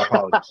 Easy. My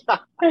apologies.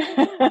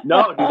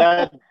 No,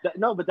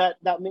 but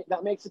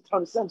that makes a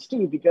ton of sense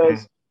too,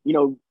 because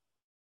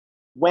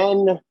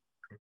when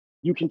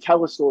you can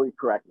tell a story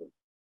correctly,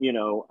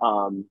 you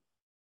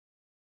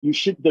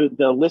should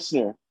the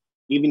listener,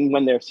 even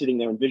when they're sitting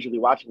there and visually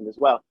watching it as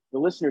well, the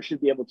listener should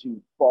be able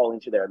to fall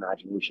into their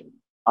imagination.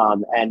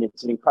 And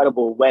it's an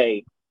incredible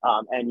way.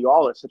 And you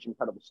all are such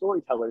incredible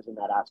storytellers in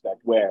that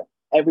aspect where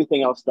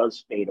everything else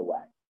does fade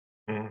away.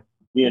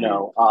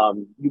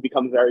 You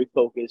become very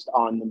focused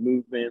on the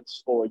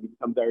movements, or you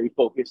become very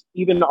focused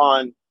even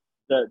on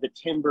the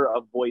timbre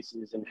of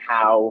voices and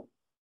how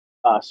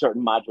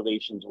certain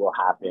modulations will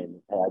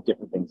happen,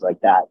 different things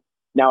like that.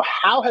 Now,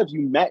 how have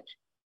you met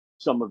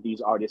some of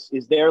these artists?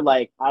 Is there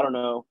like, I don't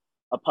know,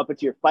 a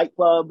puppeteer fight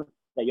club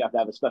that you have to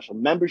have a special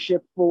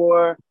membership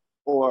for?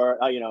 Or,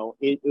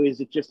 is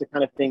it just a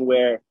kind of thing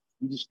where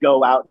you just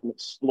go out and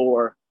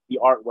explore the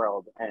art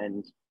world,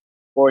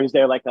 or is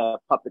there like a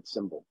puppet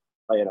symbol?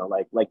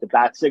 Like the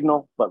bat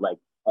signal, but like,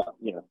 I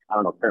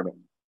don't know, Kermit.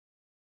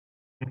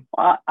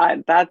 Well,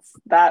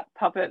 that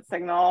puppet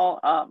signal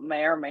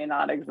may or may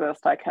not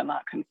exist. I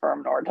cannot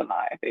confirm nor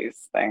deny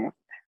these things,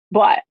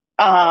 but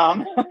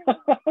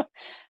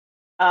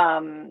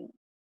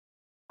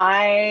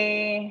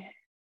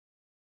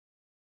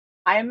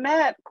I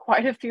met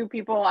quite a few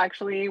people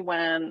actually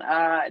when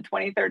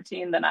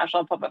 2013 the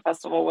National Puppet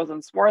Festival was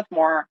in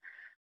Swarthmore.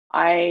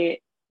 I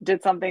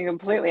did something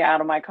completely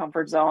out of my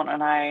comfort zone,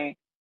 and I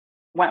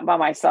went by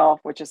myself,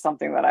 which is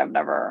something that I've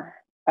never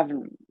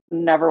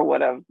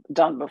would have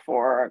done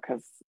before,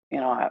 because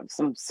I have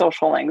some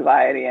social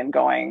anxiety, and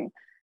going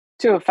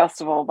to a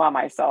festival by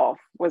myself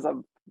was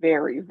a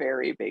very,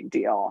 very big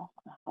deal.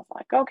 I was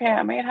like, okay,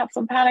 I may have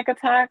some panic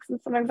attacks and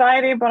some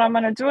anxiety, but I'm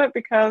going to do it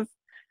because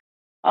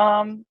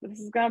this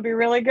is going to be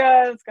really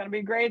good. It's going to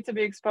be great to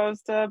be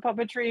exposed to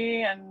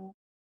puppetry and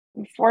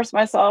force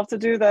myself to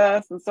do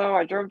this. And so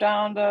I drove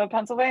down to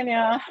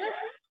Pennsylvania.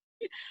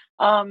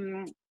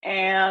 And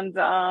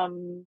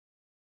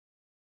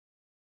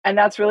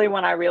that's really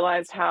when I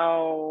realized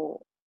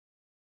how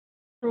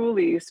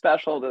truly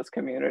special this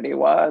community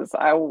was.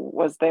 I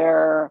was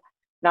there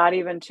not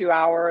even 2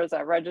 hours.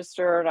 I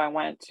registered. I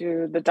went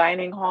to the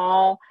dining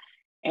hall,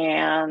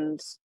 and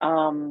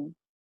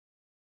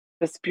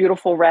this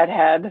beautiful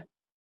redhead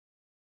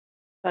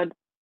said,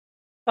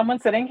 "Someone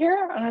sitting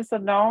here?" And I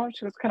said, "No."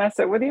 She goes, "Can I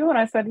sit with you?" And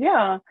I said,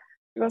 "Yeah."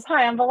 She goes,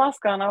 "Hi, I'm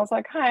Valeska." And I was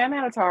like, "Hi, I'm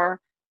Anatar."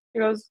 She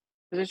goes,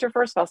 "Is this your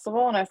first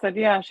festival?" And I said,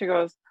 "Yeah." She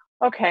goes,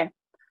 "Okay,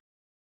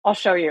 I'll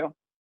show you."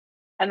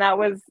 And that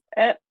was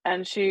it.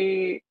 And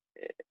she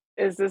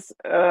is this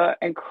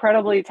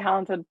incredibly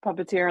talented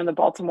puppeteer in the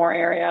Baltimore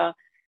area.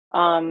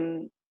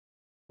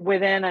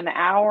 Within an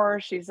hour,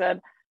 she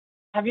said,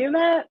 "Have you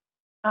met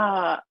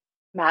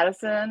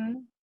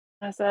Madison?"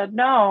 I said,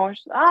 "No."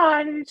 She said,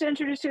 I need to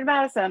introduce you to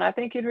Madison. I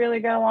think you'd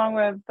really get along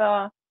with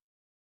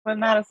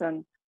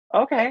Madison.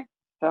 Okay.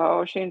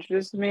 So she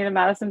introduced me to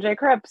Madison J.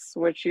 Cripps,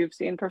 which you've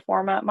seen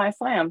perform at my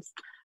slams.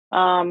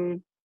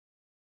 And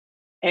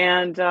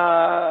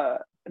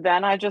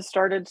then I just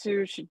started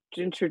she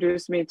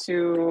introduced me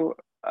to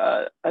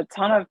a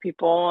ton of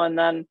people. And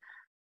then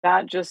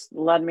that just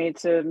led me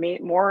to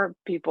meet more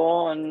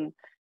people, and,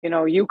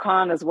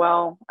 UConn as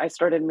well. I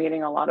started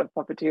meeting a lot of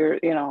puppeteers,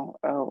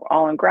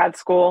 all in grad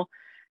school.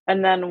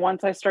 And then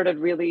once I started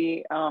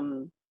really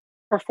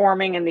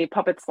performing in the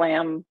Puppet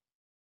Slam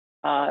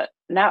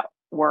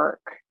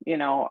network,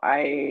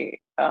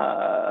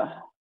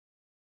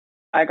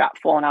 I got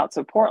flown out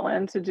to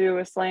Portland to do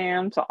a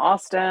slam, to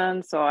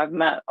Austin. So I've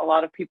met a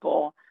lot of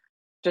people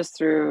just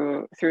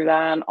through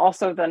that, and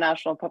also the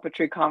National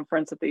Puppetry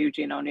Conference at the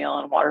Eugene O'Neill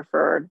in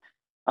Waterford.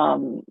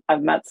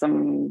 I've met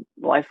some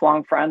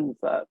lifelong friends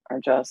that are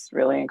just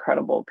really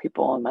incredible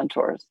people and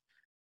mentors.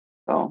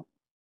 So,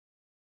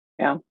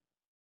 yeah.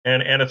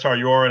 And Anatar,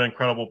 you are an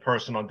incredible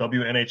person. On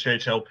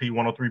WNHH LP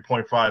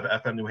 103.5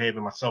 FM New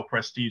Haven, myself,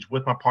 Prestige,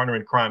 with my partner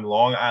in crime,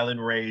 Long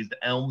Island raised,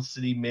 Elm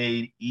City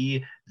made,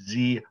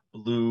 EZ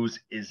Bluez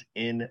is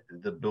in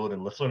the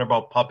building. Let's learn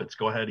about puppets.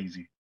 Go ahead,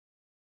 Easy.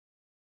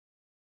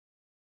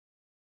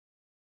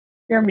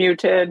 You're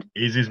muted.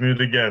 Easy's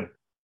muted again.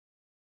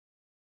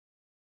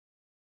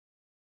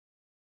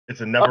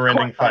 It's a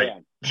never-ending fight.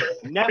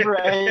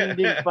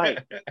 Never-ending fight.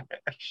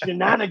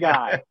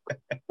 Shenanigan.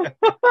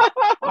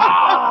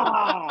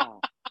 Ah!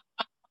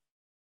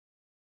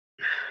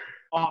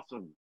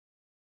 Awesome.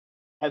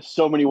 I have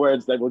so many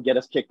words that will get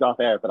us kicked off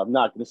air, but I'm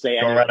not going to say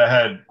anything. Go right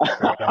ahead.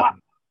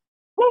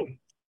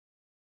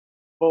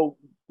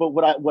 But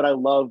what I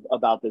love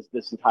about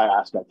this entire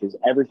aspect is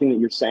everything that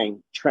you're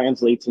saying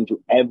translates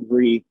into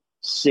every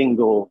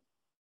single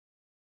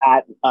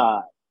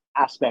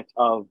aspect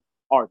of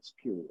arts,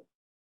 period.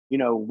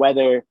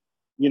 Whether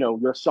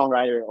you're a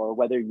songwriter or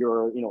whether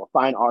you're a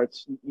fine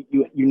arts,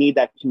 you need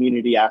that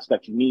community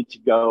aspect. You need to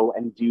go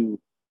and do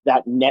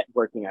that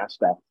networking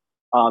aspect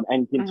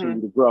and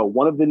continue to grow.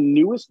 One of the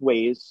newest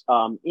ways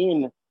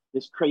in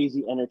this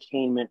crazy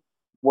entertainment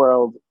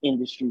world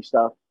industry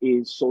stuff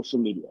is social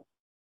media.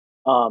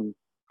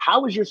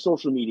 How is your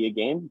social media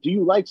game? Do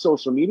you like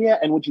social media,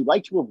 and would you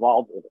like to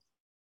evolve with it?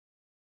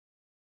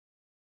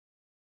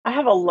 I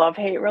have a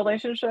love-hate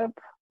relationship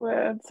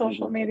with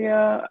social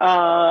media.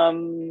 I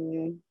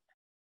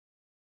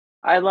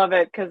love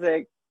it because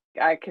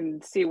I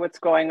can see what's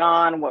going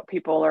on, what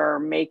people are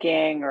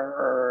making,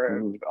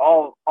 or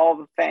all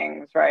the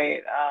things,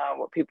 right?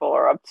 What people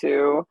are up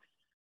to.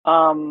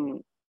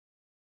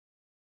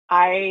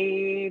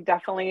 I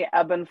definitely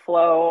ebb and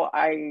flow.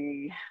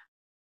 I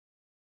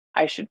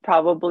should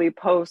probably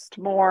post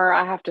more.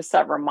 I have to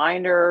set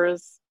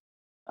reminders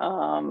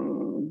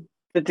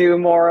to do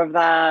more of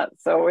that.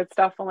 So it's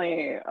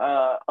definitely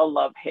a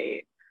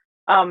love-hate.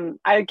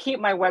 I keep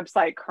my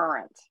website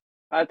current.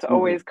 It's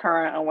always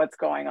current on what's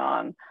going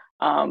on.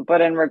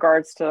 But in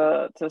regards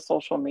to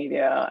social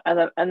media,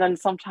 and then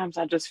sometimes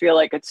I just feel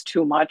like it's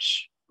too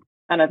much,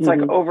 and it's like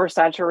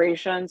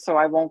oversaturation. So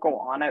I won't go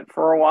on it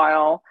for a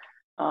while.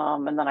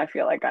 And then I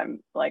feel like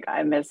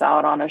I miss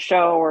out on a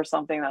show or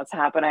something that's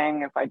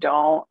happening if I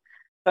don't.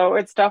 So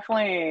it's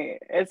definitely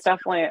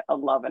a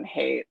love and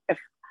hate. If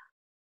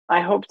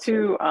I hope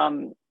to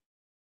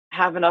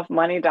have enough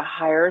money to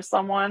hire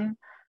someone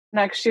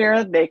next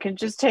year, they can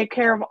just take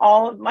care of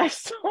all of my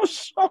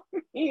social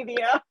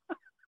media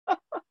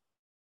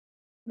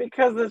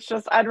because it's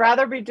just I'd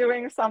rather be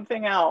doing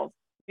something else,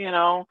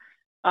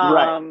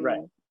 Right.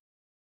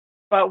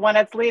 But when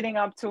it's leading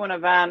up to an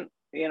event,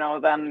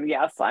 then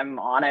yes, I'm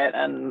on it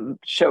and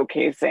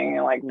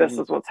showcasing like this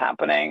is what's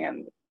happening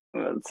and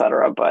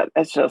etc. But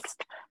it's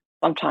just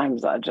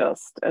sometimes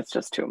it's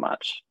just too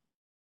much.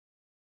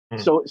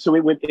 So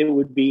it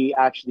would be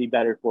actually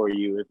better for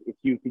you if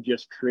you could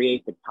just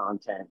create the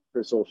content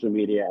for social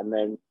media and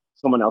then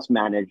someone else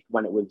managed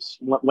when it was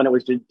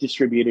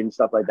distributed and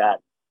stuff like that.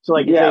 So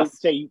like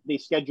say they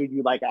scheduled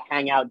you like a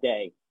hangout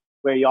day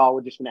where y'all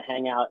were just going to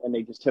hang out and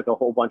they just took a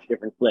whole bunch of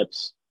different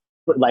clips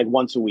like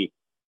once a week.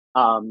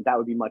 That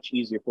would be much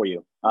easier for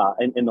you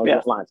in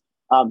those lines.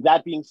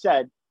 That being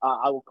said,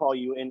 I will call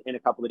you in a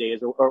couple of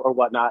days or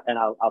whatnot, and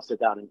I'll sit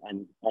down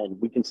and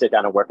we can sit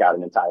down and work out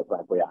an entire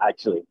plan for you.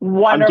 Actually,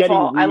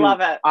 wonderful. I love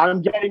it.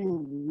 I'm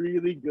getting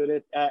really good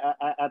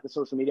at the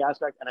social media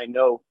aspect, and I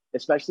know,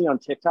 especially on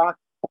TikTok,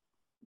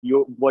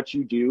 what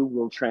you do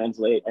will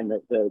translate, and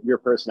your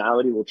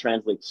personality will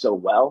translate so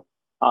well.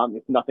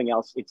 If nothing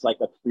else, it's like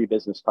a free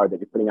business card that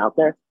you're putting out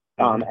there,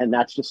 and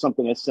that's just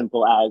something as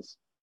simple as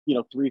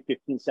 5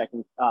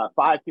 15-second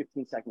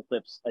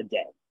clips a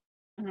day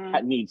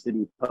that needs to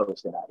be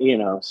posted.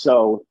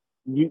 So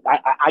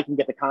I can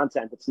get the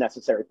content that's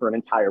necessary for an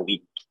entire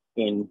week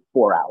in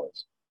 4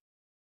 hours.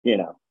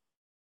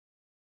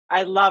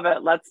 I love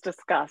it. Let's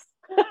discuss.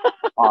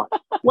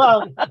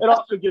 Well, it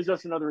also gives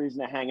us another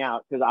reason to hang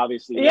out because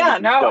obviously. Yeah.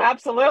 No.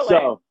 Absolutely.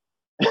 So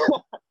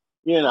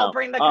I'll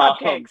bring the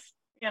cupcakes.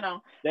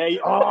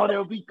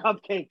 There'll be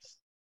cupcakes.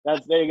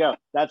 There you go.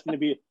 That's going to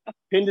be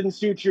pinned and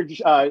sutured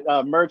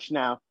merch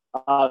now.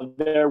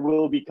 There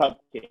will be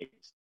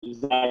cupcakes.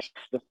 Is that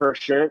the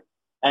first shirt?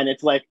 And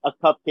it's like a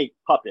cupcake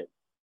puppet.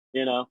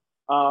 There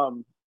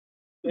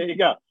you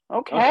go.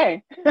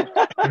 Okay.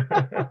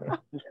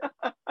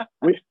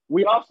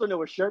 We also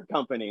know a shirt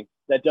company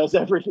that does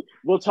everything.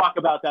 We'll talk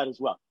about that as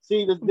well.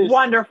 See, this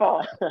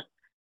wonderful.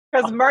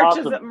 Because merch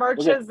awesome.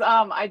 is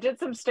I did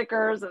some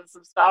stickers and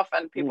some stuff,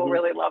 and people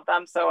really love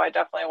them. So I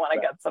definitely want to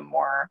get some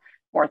more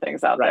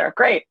things out there.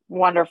 Great.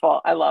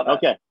 Wonderful. I love it.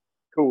 Okay.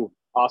 Cool.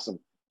 Awesome.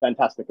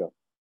 Fantastico.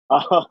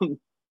 All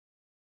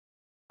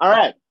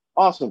right.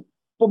 Awesome.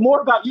 But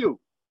more about you,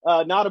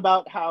 not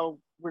about how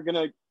we're going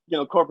to,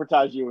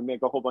 corporatize you and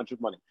make a whole bunch of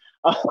money.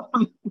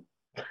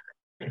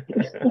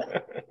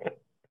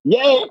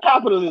 Yay,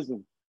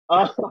 capitalism.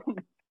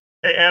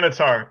 Hey,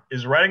 Anatar,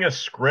 is writing a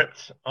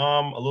script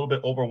a little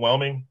bit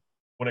overwhelming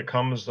when it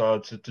comes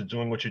to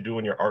doing what you do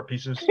in your art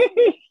pieces?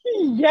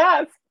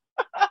 Yes.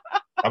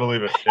 I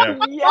believe it. Yeah.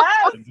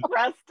 Yes,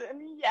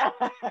 Preston. Yes.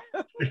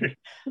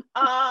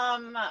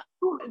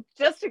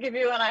 Just to give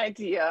you an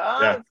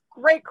idea,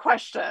 great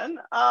question.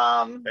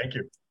 Thank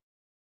you.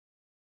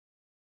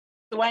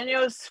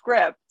 Sueño's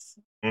script,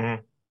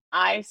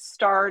 I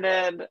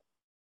started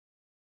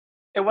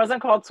It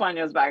wasn't called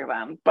Sueños back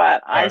then,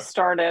 but I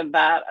started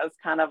that as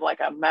kind of like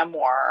a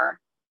memoir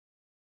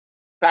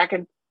back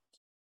in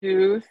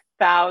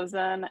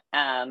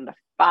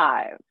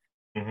 2005.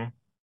 Mm-hmm.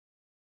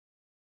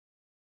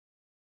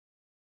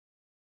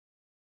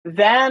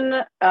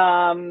 Then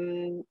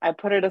I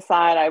put it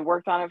aside. I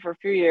worked on it for a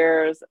few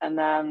years, and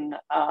then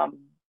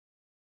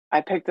I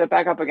picked it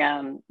back up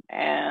again,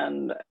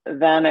 and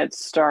then it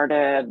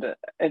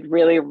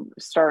really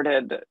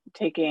started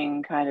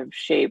taking kind of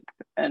shape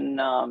in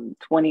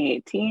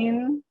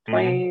 2018.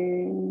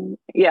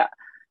 Yeah.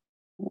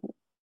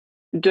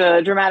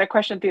 The Dramatic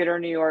Question Theater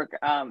in New York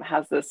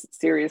has this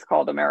series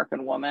called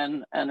American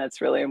Woman, and it's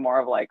really more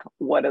of like,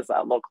 what does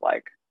that look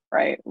like,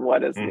 right?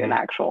 What is an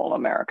actual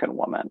American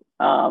woman?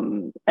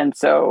 And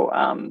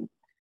so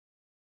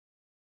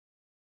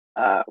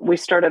we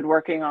started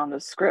working on the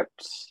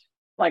script.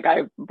 Like,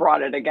 I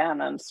brought it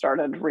again and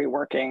started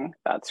reworking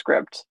that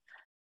script.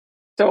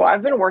 So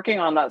I've been working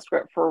on that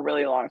script for a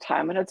really long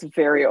time, and it's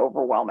very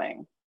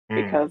overwhelming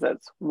because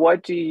it's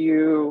what do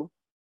you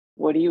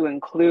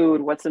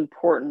include? What's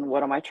important?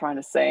 What am I trying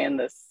to say in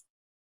this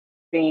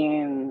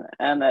scene?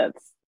 And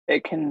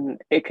it can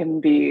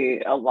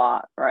be a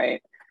lot,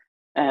 right?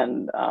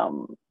 And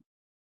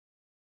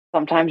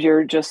sometimes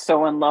you're just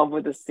so in love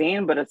with the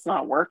scene, but it's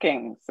not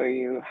working. So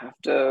you have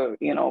to,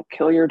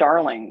 kill your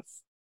darlings.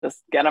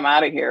 Just get them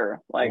out of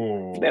here. Like,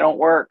 they don't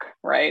work,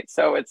 right?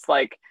 So it's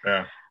like,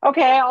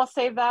 okay, I'll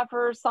save that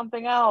for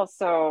something else.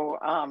 So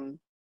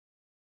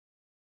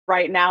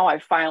right now I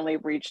finally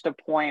reached a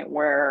point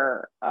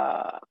where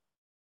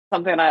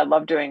something I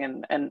love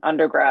doing in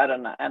undergrad,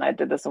 and I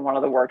did this in one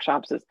of the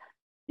workshops, is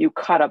you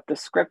cut up the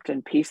script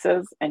in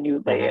pieces and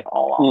you lay it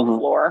all on the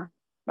floor,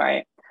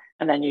 right?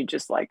 And then you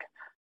just like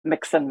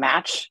mix and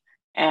match.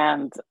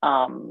 And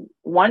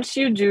once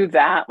you do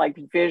that, like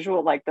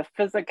visual, like the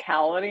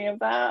physicality of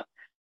that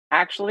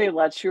actually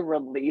lets you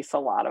release a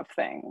lot of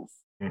things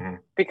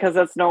because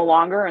it's no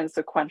longer in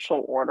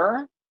sequential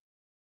order.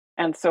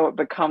 And so it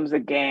becomes a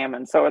game.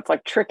 And so it's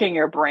like tricking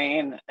your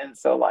brain. And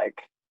so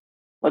like,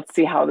 let's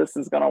see how this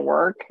is going to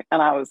work.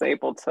 And I was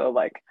able to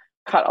like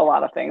cut a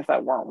lot of things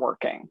that weren't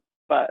working,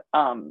 but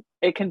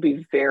it can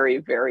be very,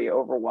 very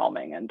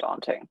overwhelming and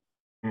daunting.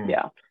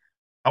 Yeah.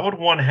 How would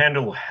one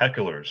handle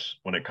hecklers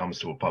when it comes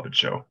to a puppet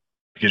show?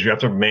 Because you have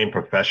to remain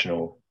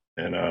professional,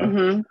 and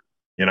I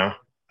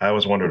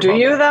always wondered. Do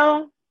you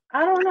though?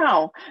 I don't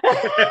know.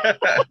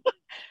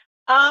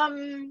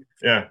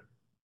 Yeah.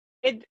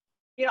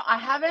 I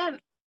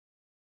haven't.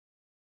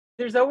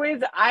 There's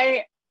always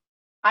I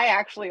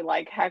actually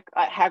like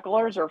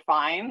hecklers are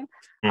fine.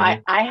 I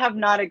have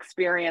not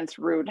experienced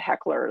rude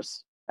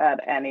hecklers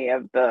at any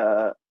of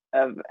the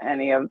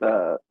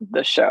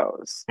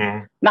shows.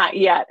 Not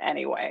yet,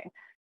 anyway.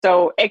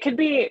 So it could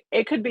be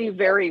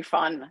very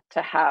fun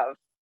to have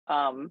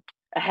a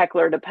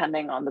heckler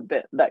depending on the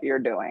bit that you're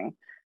doing.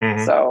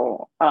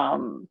 So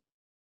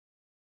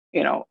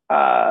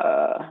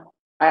I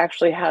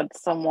actually had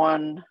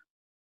someone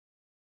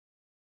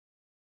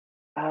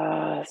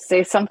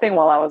say something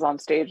while I was on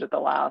stage at the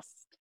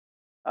last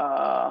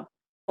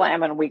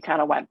slam, and we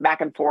kind of went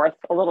back and forth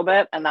a little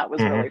bit, and that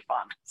was really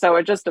fun. So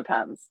it just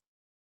depends.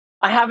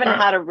 I haven't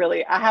had a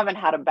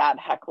bad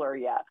heckler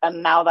yet,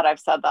 and now that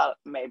I've said that,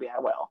 maybe I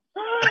will.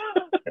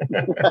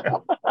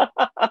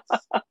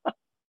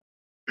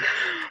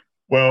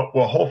 Well,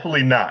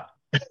 hopefully not.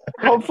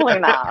 Hopefully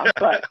not,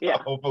 but yeah.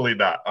 Hopefully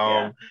not.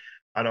 I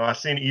know I've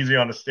seen Easy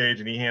on the stage,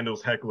 and he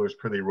handles hecklers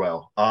pretty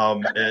well.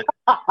 I've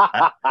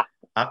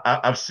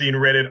seen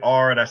rated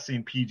R, and I've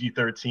seen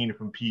PG-13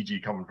 from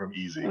PG coming from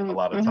Easy a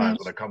lot of times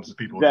when it comes to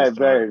people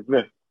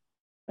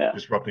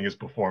disrupting his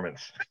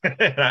performance.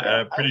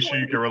 I'm pretty sure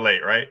you can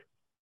relate, right?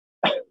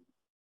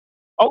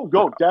 Oh,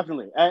 go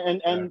definitely,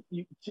 and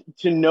you,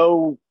 to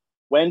know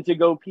when to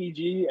go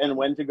PG and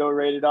when to go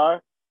rated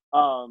R,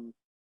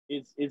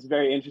 it's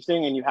very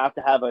interesting, and you have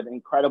to have an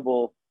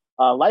incredible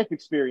life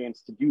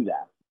experience to do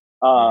that,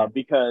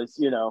 because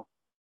you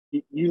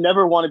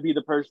never want to be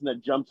the person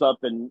that jumps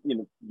up and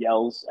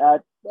yells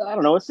at, I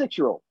don't know, a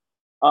 6-year-old.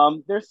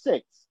 They're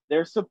 6.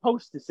 They're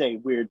supposed to say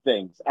weird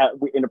things at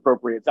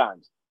inappropriate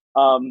times.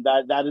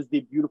 That is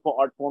the beautiful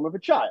art form of a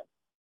child.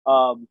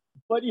 But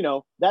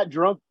that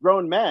drunk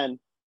grown man,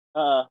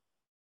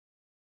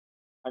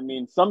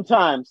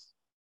 sometimes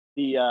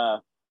the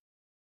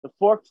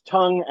forked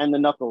tongue and the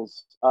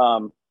knuckles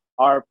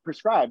are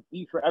prescribed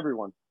E for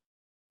everyone.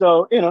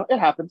 So it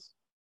happens,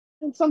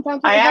 and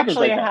sometimes it happens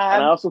like that.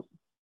 And I also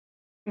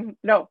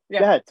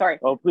sorry.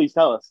 Oh, please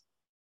tell us.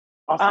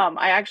 Awesome.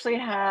 I actually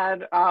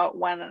had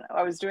when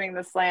I was doing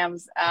the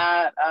slams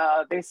at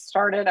they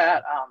started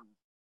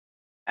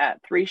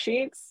at 3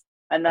 Sheets,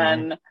 and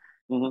then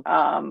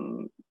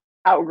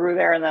outgrew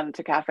there, and then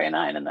to Cafe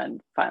 9, and then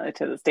finally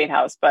to the State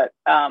House. But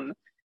one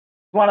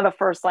of the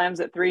first slams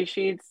at 3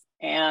 Sheets,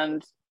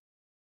 and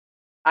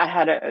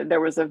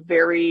there was a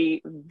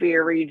very,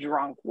 very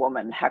drunk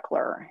woman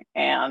heckler,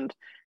 and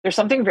there's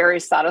something very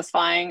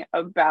satisfying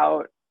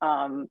about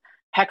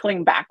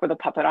heckling back with a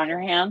puppet on your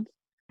hand.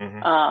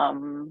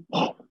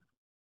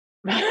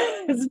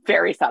 It's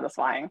very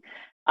satisfying.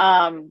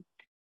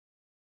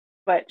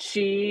 But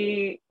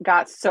she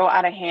got so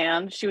out of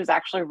hand, she was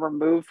actually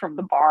removed from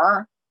the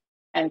bar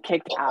and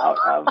kicked out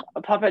of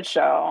a puppet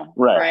show.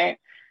 Right.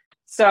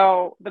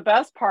 So the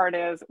best part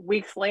is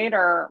weeks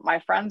later, my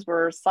friends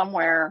were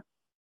somewhere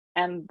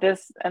and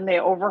they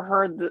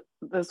overheard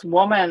this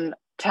woman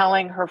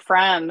telling her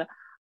friend,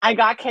 I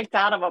got kicked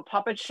out of a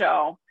puppet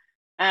show.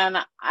 And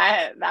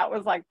that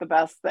was like the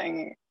best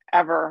thing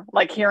ever.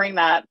 Like hearing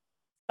that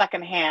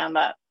secondhand,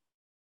 that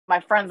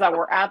my friends that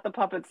were at the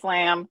Puppet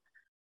Slam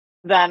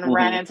then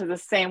ran into the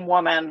same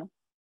woman,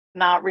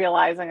 not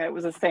realizing it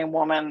was the same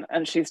woman,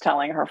 and she's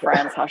telling her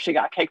friends how she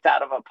got kicked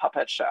out of a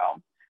puppet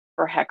show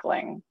for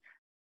heckling.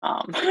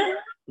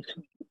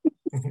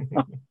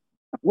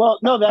 Well,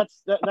 no,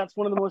 that's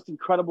one of the most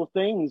incredible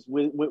things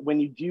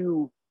when you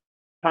do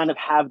kind of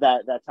have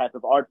that type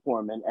of art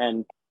form,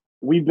 and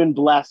we've been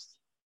blessed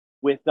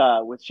with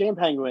Shane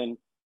Penguin,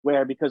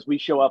 where because we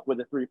show up with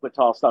a 3-foot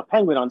tall stuffed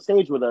penguin on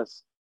stage with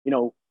us,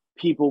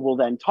 people will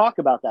then talk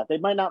about that. They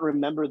might not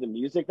remember the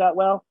music that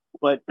well,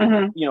 but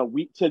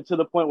we to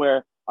the point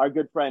where our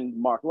good friend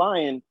Mark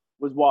Lyon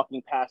was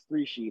walking past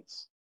Three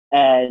Sheets,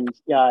 and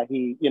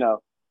he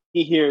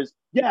hears,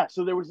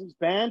 so there was this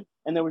band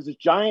and there was this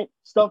giant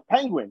stuffed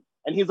penguin,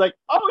 and he's like,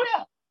 oh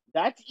yeah,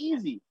 that's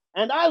easy,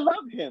 and I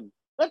love him.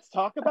 Let's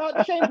talk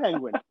about Shane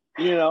Penguin.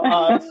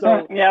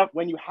 So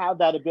when you have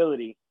that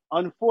ability,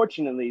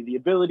 unfortunately, the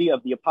ability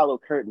of the Apollo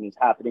curtain is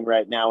happening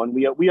right now, and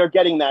we are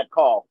getting that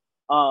call.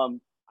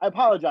 I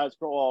apologize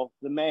for all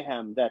the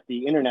mayhem that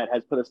the internet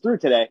has put us through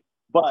today,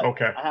 but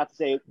I have to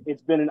say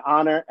it's been an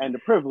honor and a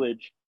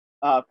privilege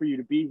for you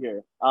to be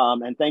here.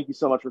 And thank you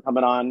so much for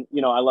coming on.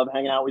 I love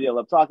hanging out with you. I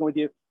love talking with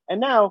you. And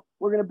now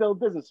we're going to build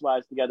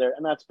business-wise together,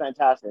 and that's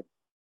fantastic.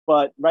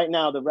 But right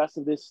now, the rest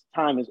of this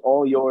time is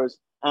all yours.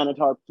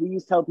 Anatar,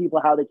 please tell people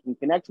how they can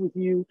connect with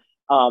you,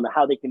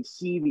 how they can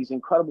see these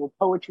incredible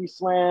poetry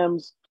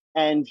slams,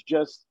 and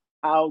just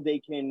how they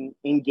can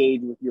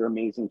engage with your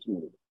amazing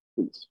community,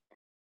 please.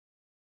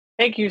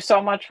 Thank you so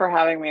much for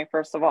having me.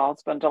 First of all,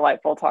 it's been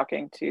delightful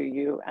talking to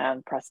you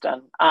and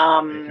Preston.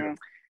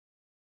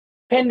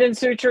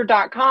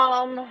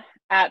 PinnedAndSutured.com,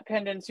 at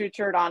Pinned and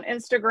Sutured on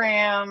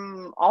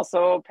Instagram,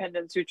 also Pinned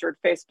and Sutured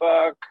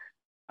Facebook.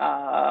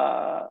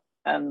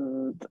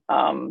 And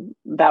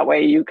that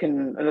way you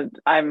can,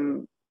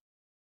 I'm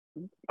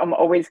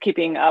always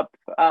keeping up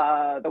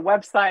the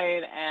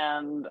website,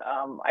 and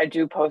I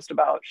do post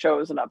about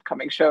shows and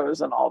upcoming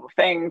shows and all the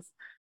things.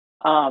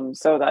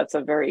 So that's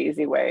a very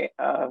easy way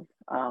of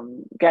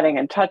getting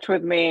in touch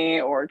with me,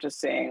 or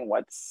just seeing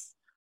what's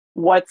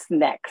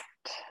next,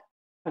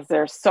 because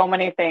there's so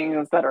many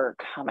things that are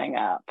coming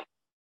up.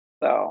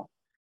 So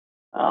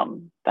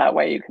that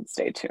way you can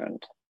stay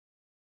tuned.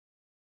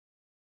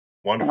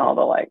 Wonderful. And all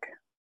the like.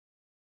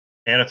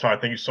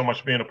 Anatar, thank you so much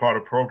for being a part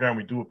of the program.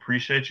 We do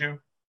appreciate you.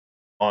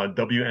 On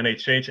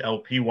WNHH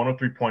LP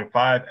 103.5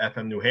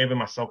 FM New Haven,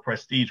 myself,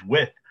 Prestige,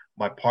 with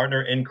my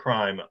partner in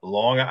crime,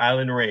 Long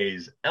Island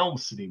Rays, Elm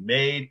City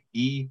Made,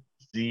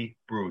 E.Z.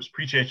 Bluez.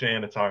 Appreciate you,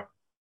 Anatar.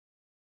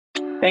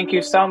 Thank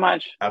you so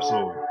much.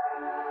 Absolutely.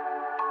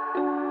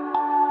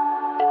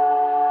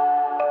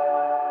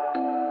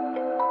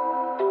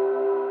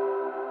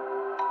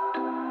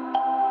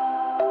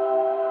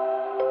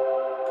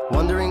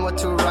 Wondering what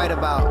to write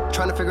about,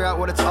 trying to figure out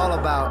what it's all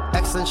about.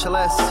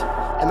 Existentialist,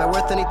 am I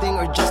worth anything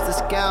or just a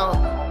scout?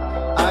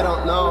 I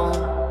don't know.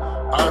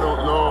 I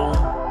don't know.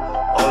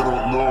 I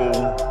don't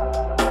know.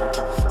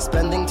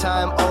 Spending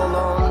time all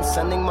alone,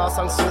 sending my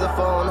songs through the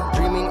phone,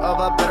 dreaming of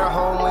a better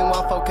home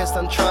while focused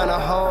on trying to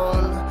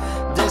hone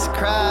this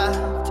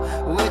craft.